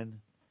historian,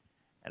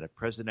 and a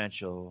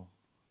presidential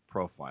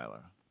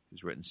profiler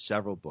who's written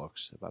several books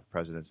about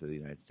presidents of the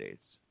United States.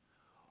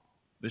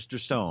 Mr.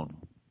 Stone,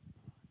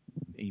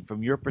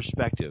 from your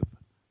perspective,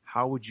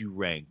 how would you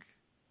rank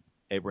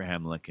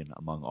Abraham Lincoln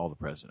among all the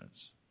presidents?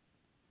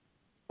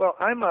 Well,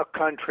 I'm a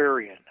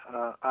contrarian.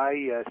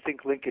 I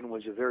think Lincoln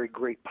was a very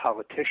great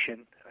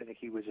politician. I think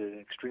he was an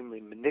extremely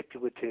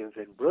manipulative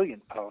and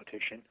brilliant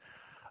politician.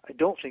 I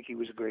don't think he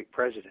was a great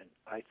president.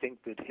 I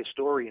think that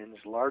historians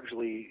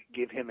largely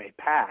give him a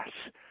pass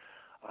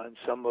on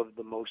some of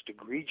the most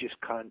egregious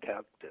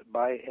conduct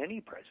by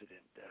any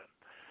president.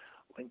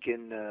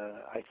 Lincoln,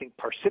 I think,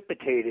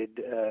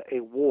 precipitated a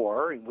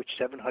war in which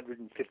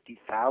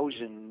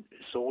 750,000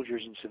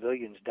 soldiers and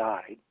civilians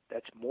died.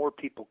 That's more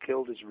people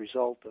killed as a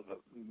result of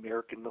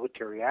American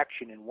military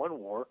action in one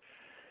war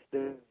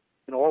than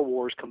in all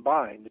wars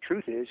combined. The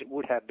truth is, it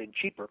would have been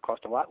cheaper,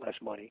 cost a lot less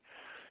money,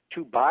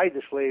 to buy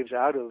the slaves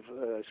out of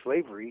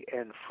slavery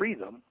and free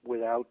them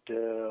without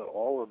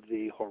all of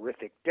the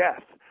horrific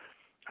death.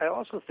 I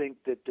also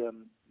think that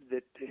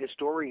that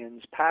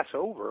historians pass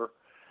over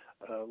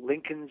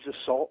Lincoln's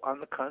assault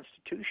on the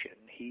Constitution.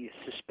 He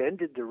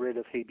suspended the writ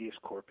of habeas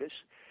corpus.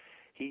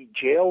 He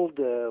jailed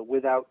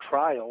without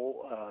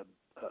trial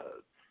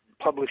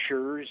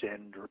publishers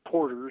and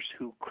reporters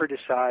who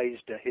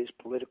criticized his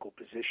political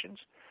positions,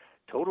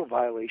 total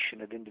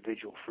violation of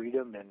individual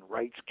freedom and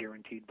rights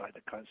guaranteed by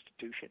the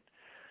Constitution.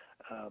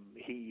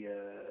 He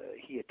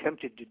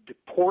attempted to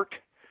deport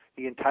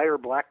the entire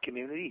black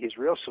community. His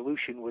real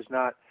solution was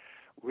not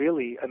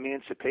really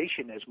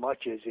emancipation as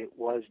much as it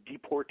was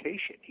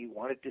deportation. He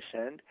wanted to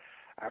send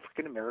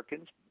African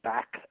Americans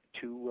back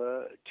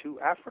to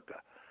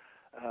Africa.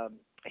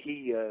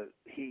 He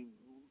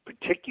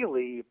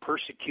particularly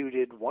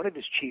persecuted one of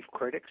his chief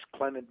critics,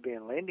 Clement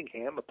Van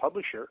Landingham, a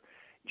publisher,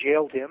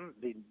 jailed him.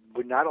 They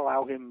would not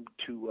allow him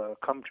to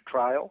come to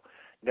trial,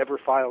 never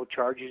filed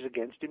charges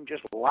against him,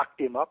 just locked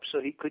him up so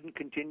he couldn't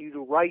continue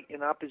to write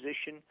in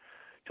opposition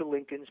to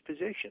Lincoln's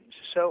positions.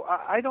 So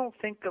I don't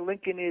think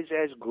Lincoln is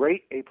as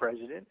great a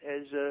president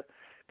as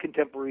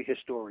contemporary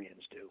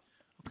historians do.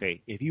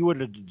 Okay, if you were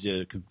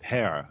to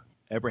compare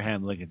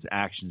Abraham Lincoln's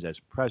actions as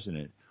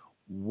president,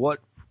 what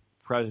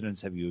presidents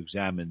have you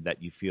examined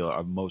that you feel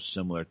are most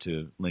similar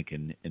to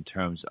Lincoln in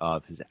terms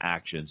of his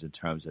actions, in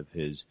terms of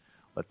his,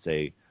 let's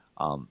say,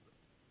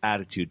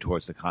 attitude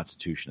towards the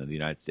Constitution of the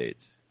United States?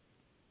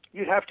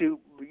 You'd have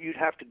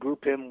to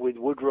group him with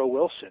Woodrow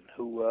Wilson,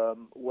 who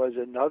was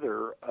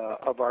another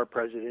of our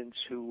presidents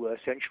who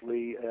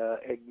essentially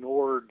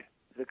ignored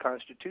the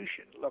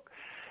Constitution. Look,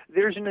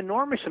 there's an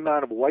enormous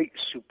amount of white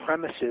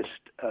supremacist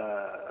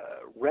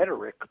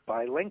rhetoric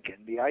by Lincoln.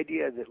 The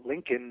idea that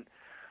Lincoln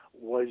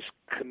was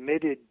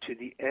committed to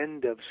the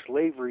end of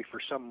slavery for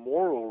some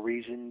moral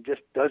reason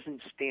just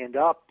doesn't stand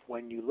up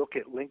when you look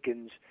at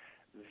Lincoln's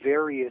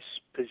various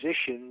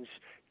positions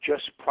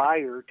just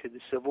prior to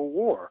the Civil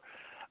War.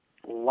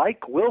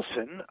 Like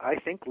Wilson, I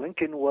think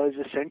Lincoln was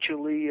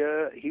essentially,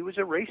 he was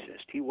a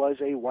racist. He was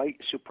a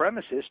white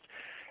supremacist,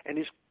 and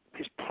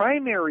his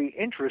primary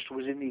interest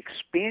was in the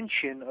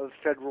expansion of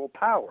federal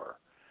power.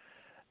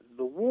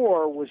 The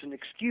war was an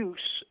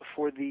excuse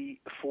for the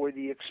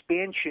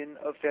expansion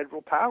of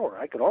federal power.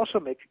 I could also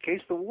make the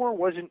case the war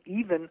wasn't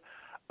even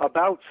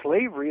about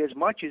slavery as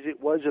much as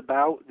it was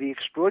about the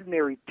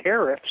extraordinary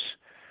tariffs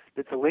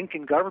that the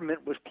Lincoln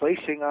government was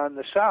placing on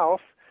the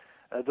South,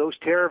 those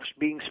tariffs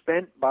being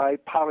spent by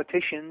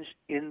politicians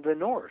in the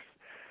North.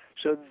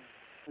 So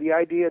the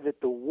idea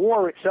that the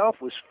war itself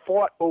was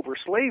fought over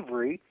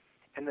slavery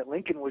and that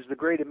Lincoln was the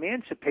great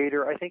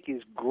emancipator, I think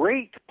is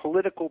great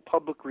political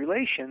public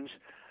relations,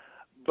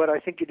 but I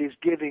think it is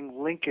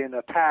giving Lincoln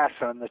a pass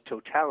on the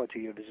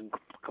totality of his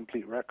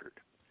complete record.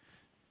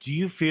 Do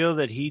you feel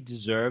that he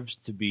deserves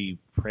to be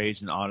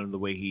praised and honored the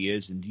way he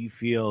is? And do you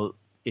feel,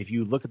 if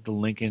you look at the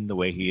Lincoln the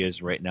way he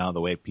is right now, the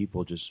way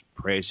people just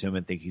praise him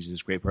and think he's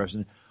this great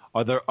person,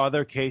 are there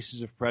other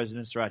cases of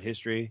presidents throughout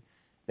history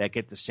that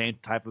get the same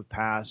type of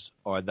pass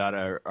or that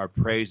are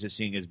praised as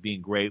seeing as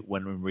being great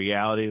when in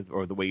reality,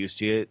 or the way you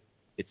see it,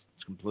 it's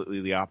completely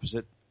the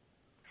opposite?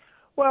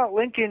 Well,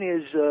 Lincoln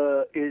is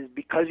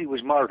because he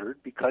was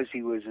martyred, because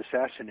he was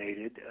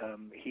assassinated.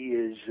 He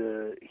is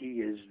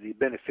the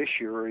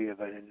beneficiary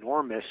of an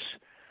enormous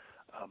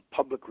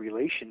public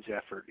relations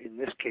effort. In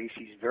this case,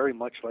 he's very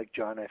much like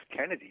John F.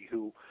 Kennedy,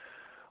 who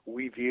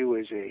we view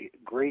as a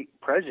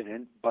great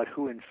president, but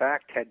who in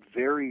fact had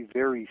very,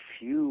 very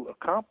few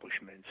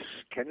accomplishments.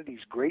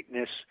 Kennedy's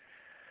greatness,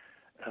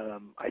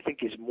 I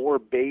think, is more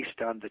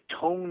based on the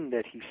tone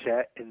that he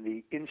set and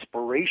the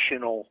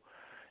inspirational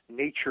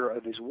nature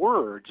of his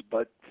words.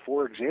 But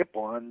for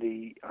example, on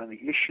the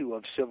issue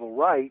of civil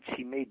rights,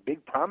 he made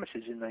big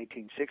promises in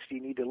 1960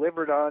 and he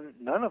delivered on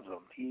none of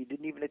them. He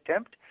didn't even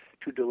attempt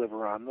to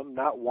deliver on them,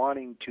 not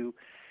wanting to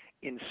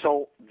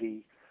insult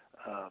the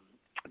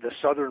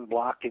Southern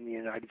Bloc in the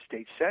United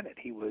States Senate.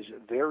 He was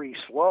very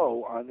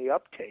slow on the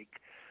uptake.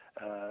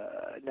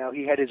 Now,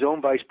 he had his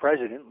own vice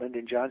president,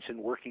 Lyndon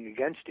Johnson, working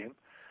against him.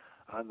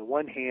 On the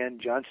one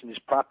hand, Johnson is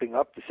propping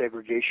up the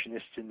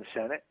segregationists in the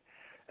Senate.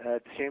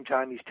 At the same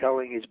time, he's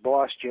telling his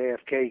boss,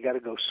 JFK, you got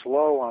to go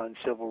slow on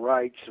civil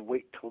rights and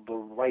wait till the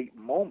right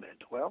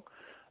moment. Well,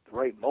 the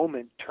right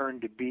moment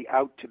turned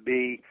out to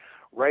be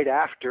right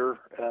after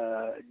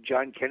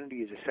John Kennedy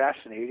is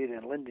assassinated,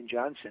 and Lyndon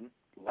Johnson,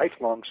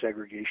 lifelong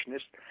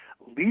segregationist,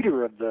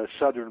 leader of the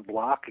Southern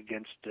Bloc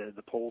against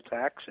the poll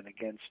tax and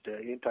against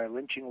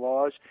anti-lynching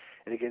laws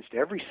and against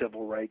every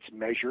civil rights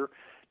measure,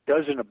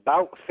 does an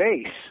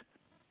about-face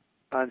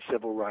on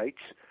civil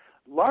rights,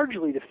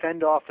 largely to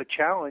fend off a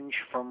challenge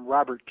from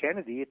Robert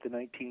Kennedy at the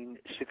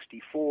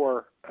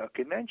 1964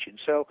 convention.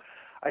 So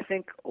I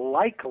think,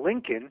 like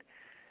Lincoln,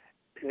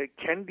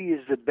 Kennedy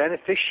is the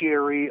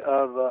beneficiary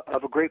of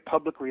a great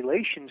public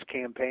relations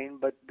campaign,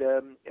 but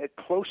a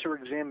closer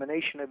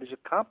examination of his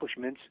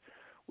accomplishments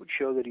would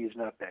show that he is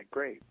not that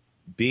great.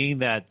 Being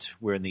that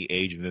we're in the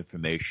age of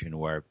information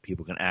where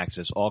people can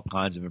access all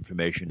kinds of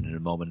information in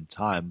a moment in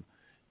time,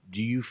 do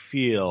you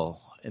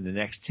feel in the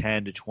next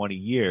 10 to 20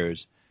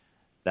 years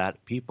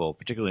that people,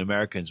 particularly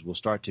Americans, will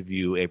start to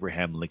view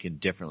Abraham Lincoln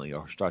differently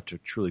or start to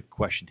truly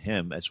question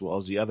him as well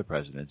as the other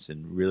presidents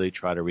and really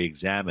try to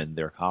re-examine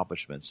their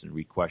accomplishments and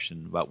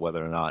re-question about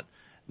whether or not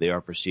they are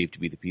perceived to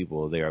be the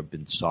people they have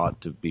been sought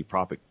to be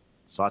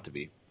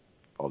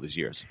all these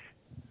years?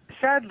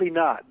 Sadly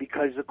not,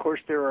 because, of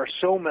course, there's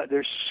so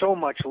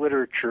much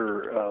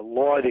literature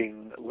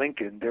lauding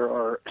Lincoln. There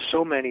are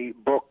so many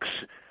books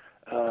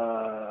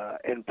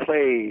and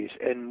plays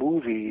and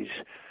movies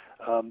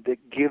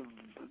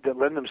that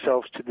lend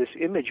themselves to this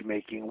image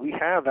making. We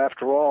have,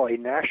 after all, a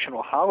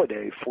national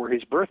holiday for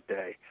his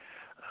birthday,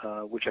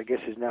 which I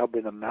guess has now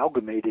been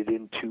amalgamated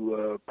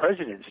into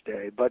President's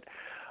Day. But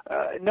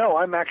no,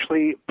 I'm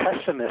actually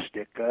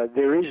pessimistic.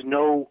 There is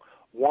no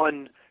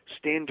one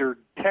standard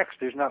text.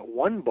 There's not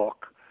one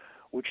book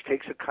which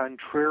takes a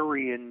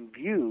contrarian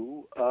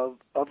view of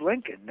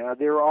Lincoln. Now,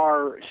 there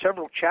are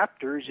several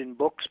chapters in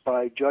books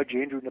by Judge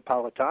Andrew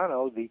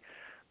Napolitano, the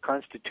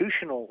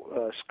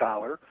constitutional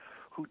scholar,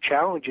 who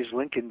challenges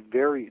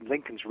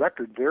Lincoln's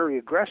record very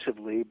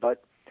aggressively,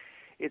 but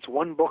it's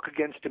one book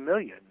against a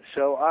million.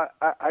 So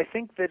I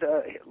think that,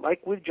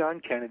 like with John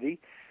Kennedy,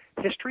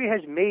 history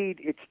has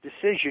made its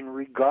decision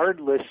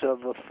regardless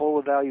of a full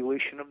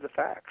evaluation of the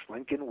facts.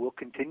 Lincoln will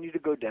continue to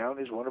go down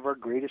as one of our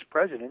greatest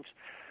presidents,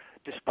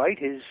 despite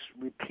his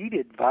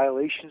repeated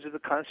violations of the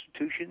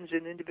constitutions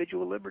and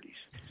individual liberties.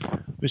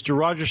 Mr.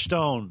 Roger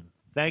Stone,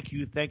 thank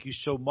you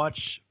so much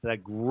for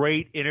that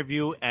great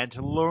interview. And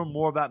to learn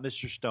more about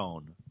Mr.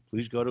 Stone,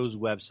 please go to his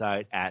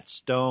website at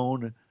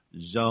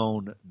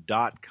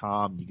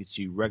stonezone.com. You can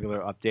see regular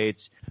updates.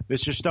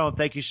 Mr. Stone,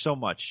 thank you so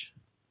much.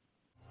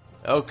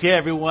 Okay,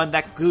 everyone,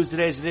 that concludes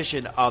today's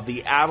edition of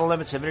the Outer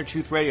Limits of Inner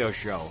Truth Radio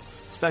Show.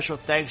 Special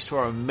thanks to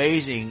our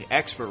amazing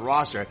expert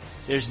roster.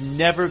 There's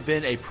never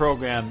been a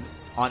program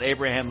on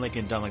Abraham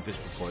Lincoln done like this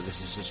before.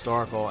 This is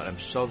historical, and I'm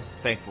so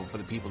thankful for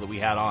the people that we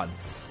had on. I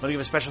want to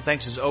give a special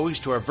thanks, as always,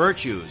 to our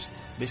virtues,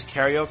 Miss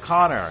Kerrie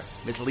O'Connor,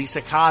 Miss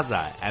Lisa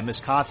Caza, and Miss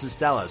Constance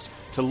Stellas.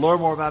 To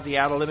learn more about the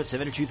Outer Limits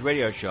of Inner Truth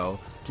Radio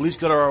Show, please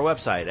go to our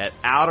website at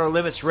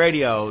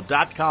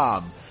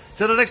outerlimitsradio.com.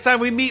 Till the next time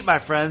we meet, my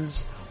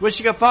friends,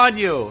 wishing upon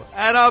you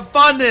an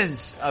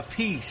abundance of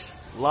peace,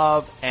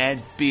 love,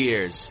 and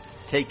beers.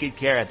 Take good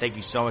care, and thank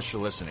you so much for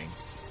listening.